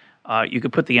it. You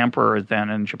could put the emperor then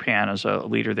in Japan as a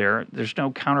leader there. There's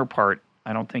no counterpart,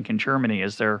 I don't think, in Germany,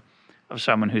 is there, of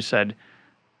someone who said,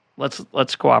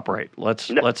 let's cooperate. Let's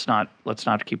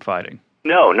not keep fighting.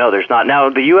 No, there's not. Now,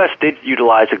 the U.S. did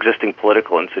utilize existing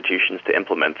political institutions to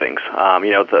implement things.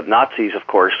 The Nazis, of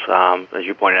course, as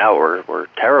you pointed out, were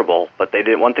terrible. But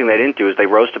one thing they didn't do is they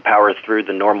rose to power through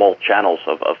the normal channels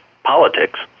of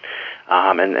politics.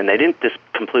 And they didn't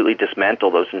completely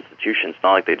dismantle those institutions. It's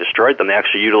not like they destroyed them. They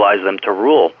actually utilized them to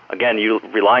rule, again,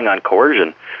 relying on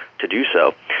coercion to do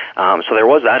so. So there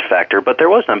was that factor, but there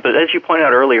was none. But as you pointed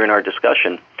out earlier in our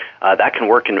discussion, that can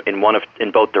work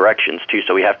in both directions too.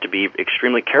 So we have to be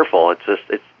extremely careful. It's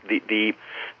the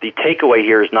takeaway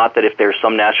here is not that if there's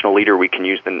some national leader we can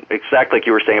use, then exactly like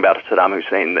you were saying about Saddam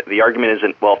Hussein. The argument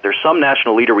isn't, well, if there's some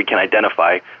national leader we can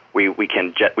identify, we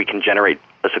can generate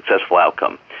a successful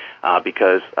outcome,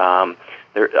 because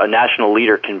a national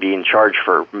leader can be in charge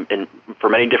for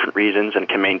many different reasons and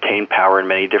can maintain power in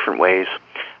many different ways.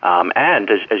 And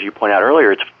as you pointed out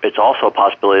earlier, it's also a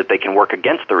possibility that they can work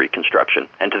against the Reconstruction,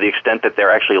 and to the extent that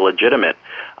they're actually legitimate,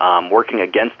 working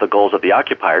against the goals of the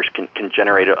occupiers can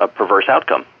generate a perverse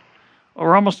outcome.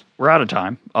 Well, we're out of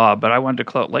time, but I wanted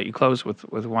to let you close with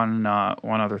one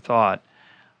other thought.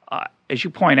 As you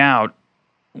point out,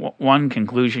 one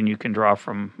conclusion you can draw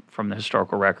from the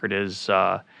historical record is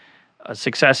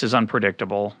success is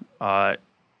unpredictable.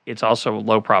 It's also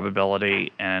low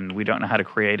probability, and we don't know how to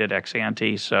create it ex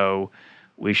ante, so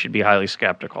we should be highly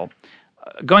skeptical.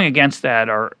 Going against that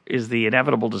is the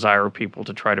inevitable desire of people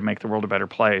to try to make the world a better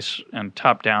place, and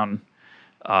top-down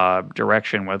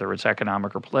direction, whether it's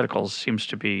economic or political, seems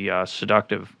to be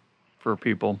seductive for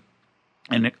people,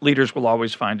 and leaders will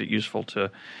always find it useful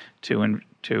to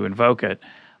invoke it.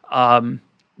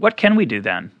 What can we do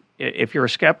then? If you're a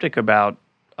skeptic about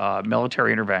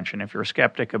military intervention, if you're a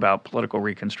skeptic about political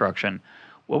reconstruction,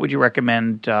 what would you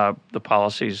recommend the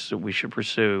policies that we should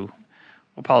pursue?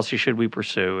 What policy should we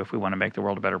pursue if we want to make the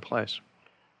world a better place?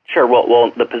 Sure.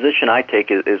 Well, the position I take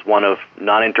is one of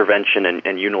non-intervention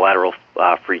and unilateral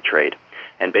free trade.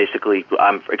 And basically,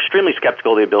 I'm extremely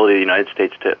skeptical of the ability of the United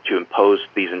States to impose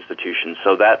these institutions.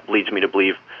 So that leads me to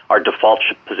believe our default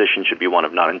position should be one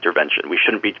of non-intervention. We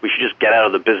should just get out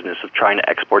of the business of trying to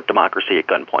export democracy at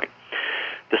gunpoint.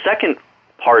 The second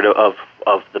part of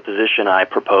the position I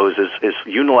propose is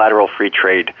unilateral free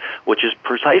trade, which is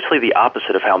precisely the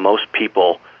opposite of how most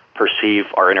people perceive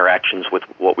our interactions with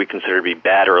what we consider to be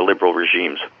bad or illiberal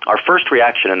regimes. Our first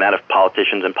reaction, and that of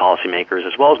politicians and policymakers,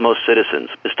 as well as most citizens,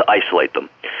 is to isolate them.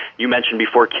 You mentioned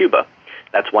before Cuba.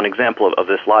 That's one example of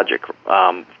this logic.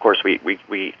 Of course, we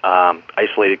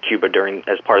isolated Cuba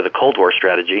as part of the Cold War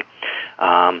strategy,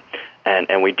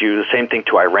 and we do the same thing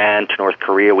to Iran, to North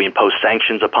Korea. We impose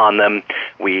sanctions upon them.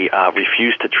 We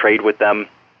refuse to trade with them.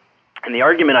 And the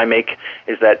argument I make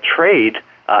is that trade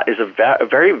is a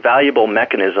very valuable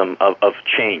mechanism of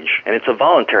change, and it's a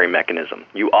voluntary mechanism.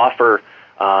 You offer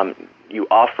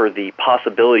the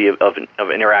possibility of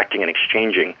interacting and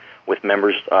exchanging with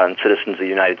members and citizens of the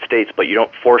United States, but you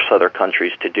don't force other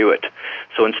countries to do it.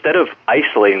 So instead of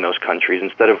isolating those countries,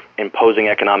 instead of imposing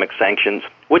economic sanctions,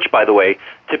 which, by the way,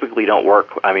 typically don't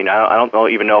work. I mean, I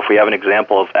don't even know if we have an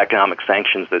example of economic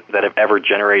sanctions that have ever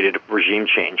generated regime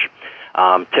change.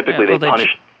 Typically, they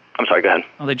punish. I'm sorry, go ahead.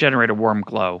 Well, they generate a warm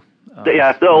glow.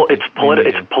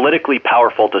 It's politically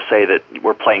powerful to say that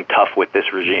we're playing tough with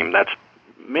this regime. That's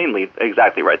mainly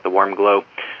exactly right, the warm glow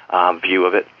view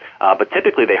of it. But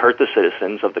typically they hurt the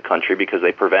citizens of the country because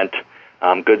they prevent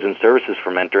goods and services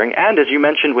from entering. And as you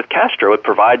mentioned with Castro, it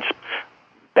provides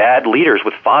bad leaders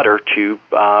with fodder to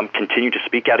continue to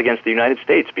speak out against the United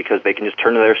States because they can just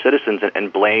turn to their citizens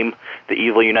and blame the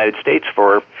evil United States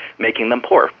for making them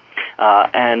poor.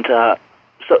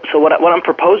 So what I'm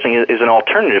proposing is an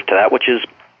alternative to that, which is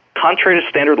contrary to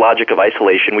standard logic of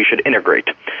isolation, we should integrate.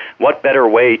 What better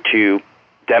way to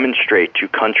demonstrate to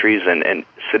countries and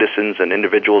citizens and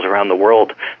individuals around the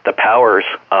world the powers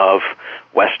of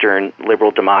Western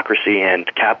liberal democracy and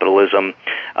capitalism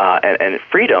and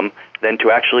freedom than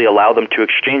to actually allow them to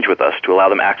exchange with us, to allow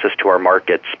them access to our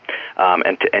markets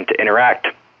and to interact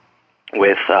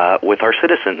with our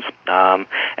citizens.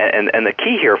 And the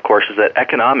key here, of course, is that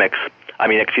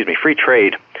free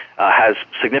trade has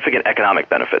significant economic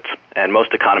benefits, and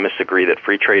most economists agree that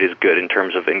free trade is good in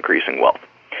terms of increasing wealth.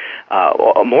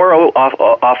 More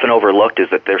often overlooked is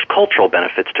that there's cultural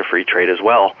benefits to free trade as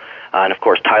well. And of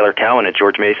course, Tyler Cowen at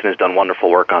George Mason has done wonderful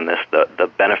work on this,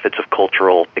 the benefits of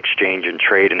cultural exchange and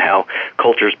trade and how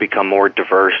cultures become more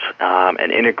diverse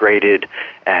and integrated,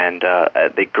 and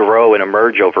they grow and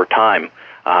emerge over time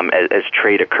as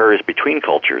trade occurs between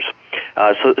cultures.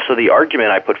 So the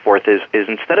argument I put forth is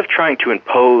instead of trying to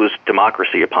impose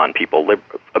democracy upon people,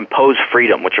 impose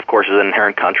freedom, which of course is an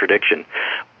inherent contradiction,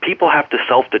 people have to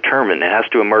self-determine. It has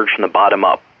to emerge from the bottom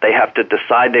up. They have to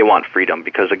decide they want freedom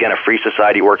because, again, a free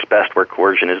society works best where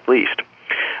coercion is least.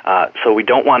 So we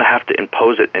don't want to have to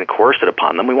impose it and coerce it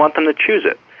upon them. We want them to choose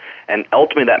it. And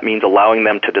ultimately that means allowing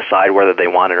them to decide whether they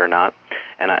want it or not.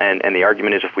 And the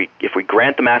argument is if we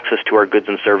grant them access to our goods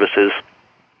and services,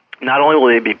 not only will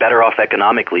they be better off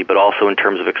economically, but also in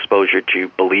terms of exposure to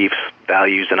beliefs,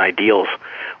 values, and ideals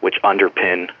which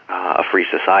underpin a free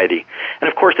society. And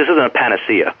of course, this isn't a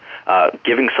panacea.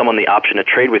 Giving someone the option to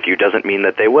trade with you doesn't mean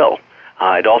that they will.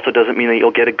 It also doesn't mean that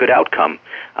you'll get a good outcome.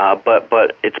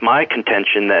 But it's my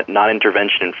contention that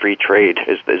non-intervention and free trade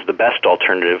is the best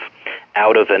alternative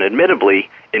out of an admittedly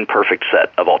imperfect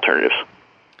set of alternatives.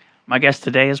 My guest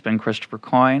today has been Christopher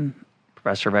Coyne,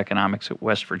 professor of economics at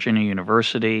West Virginia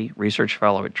University, research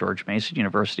fellow at George Mason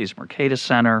University's Mercatus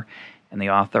Center, and the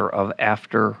author of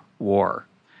After War.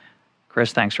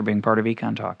 Chris, thanks for being part of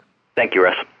Econ Talk. Thank you,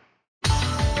 Russ.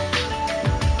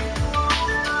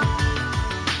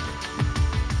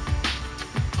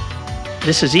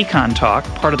 This is Econ Talk,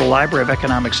 part of the Library of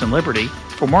Economics and Liberty.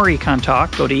 For more Econ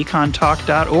Talk, go to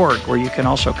econtalk.org, where you can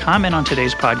also comment on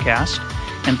today's podcast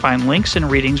and find links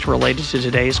and readings related to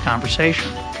today's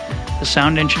conversation. The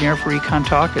sound engineer for Econ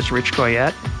Talk is Rich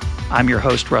Goyette. I'm your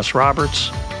host, Russ Roberts.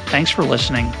 Thanks for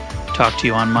listening. Talk to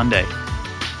you on Monday.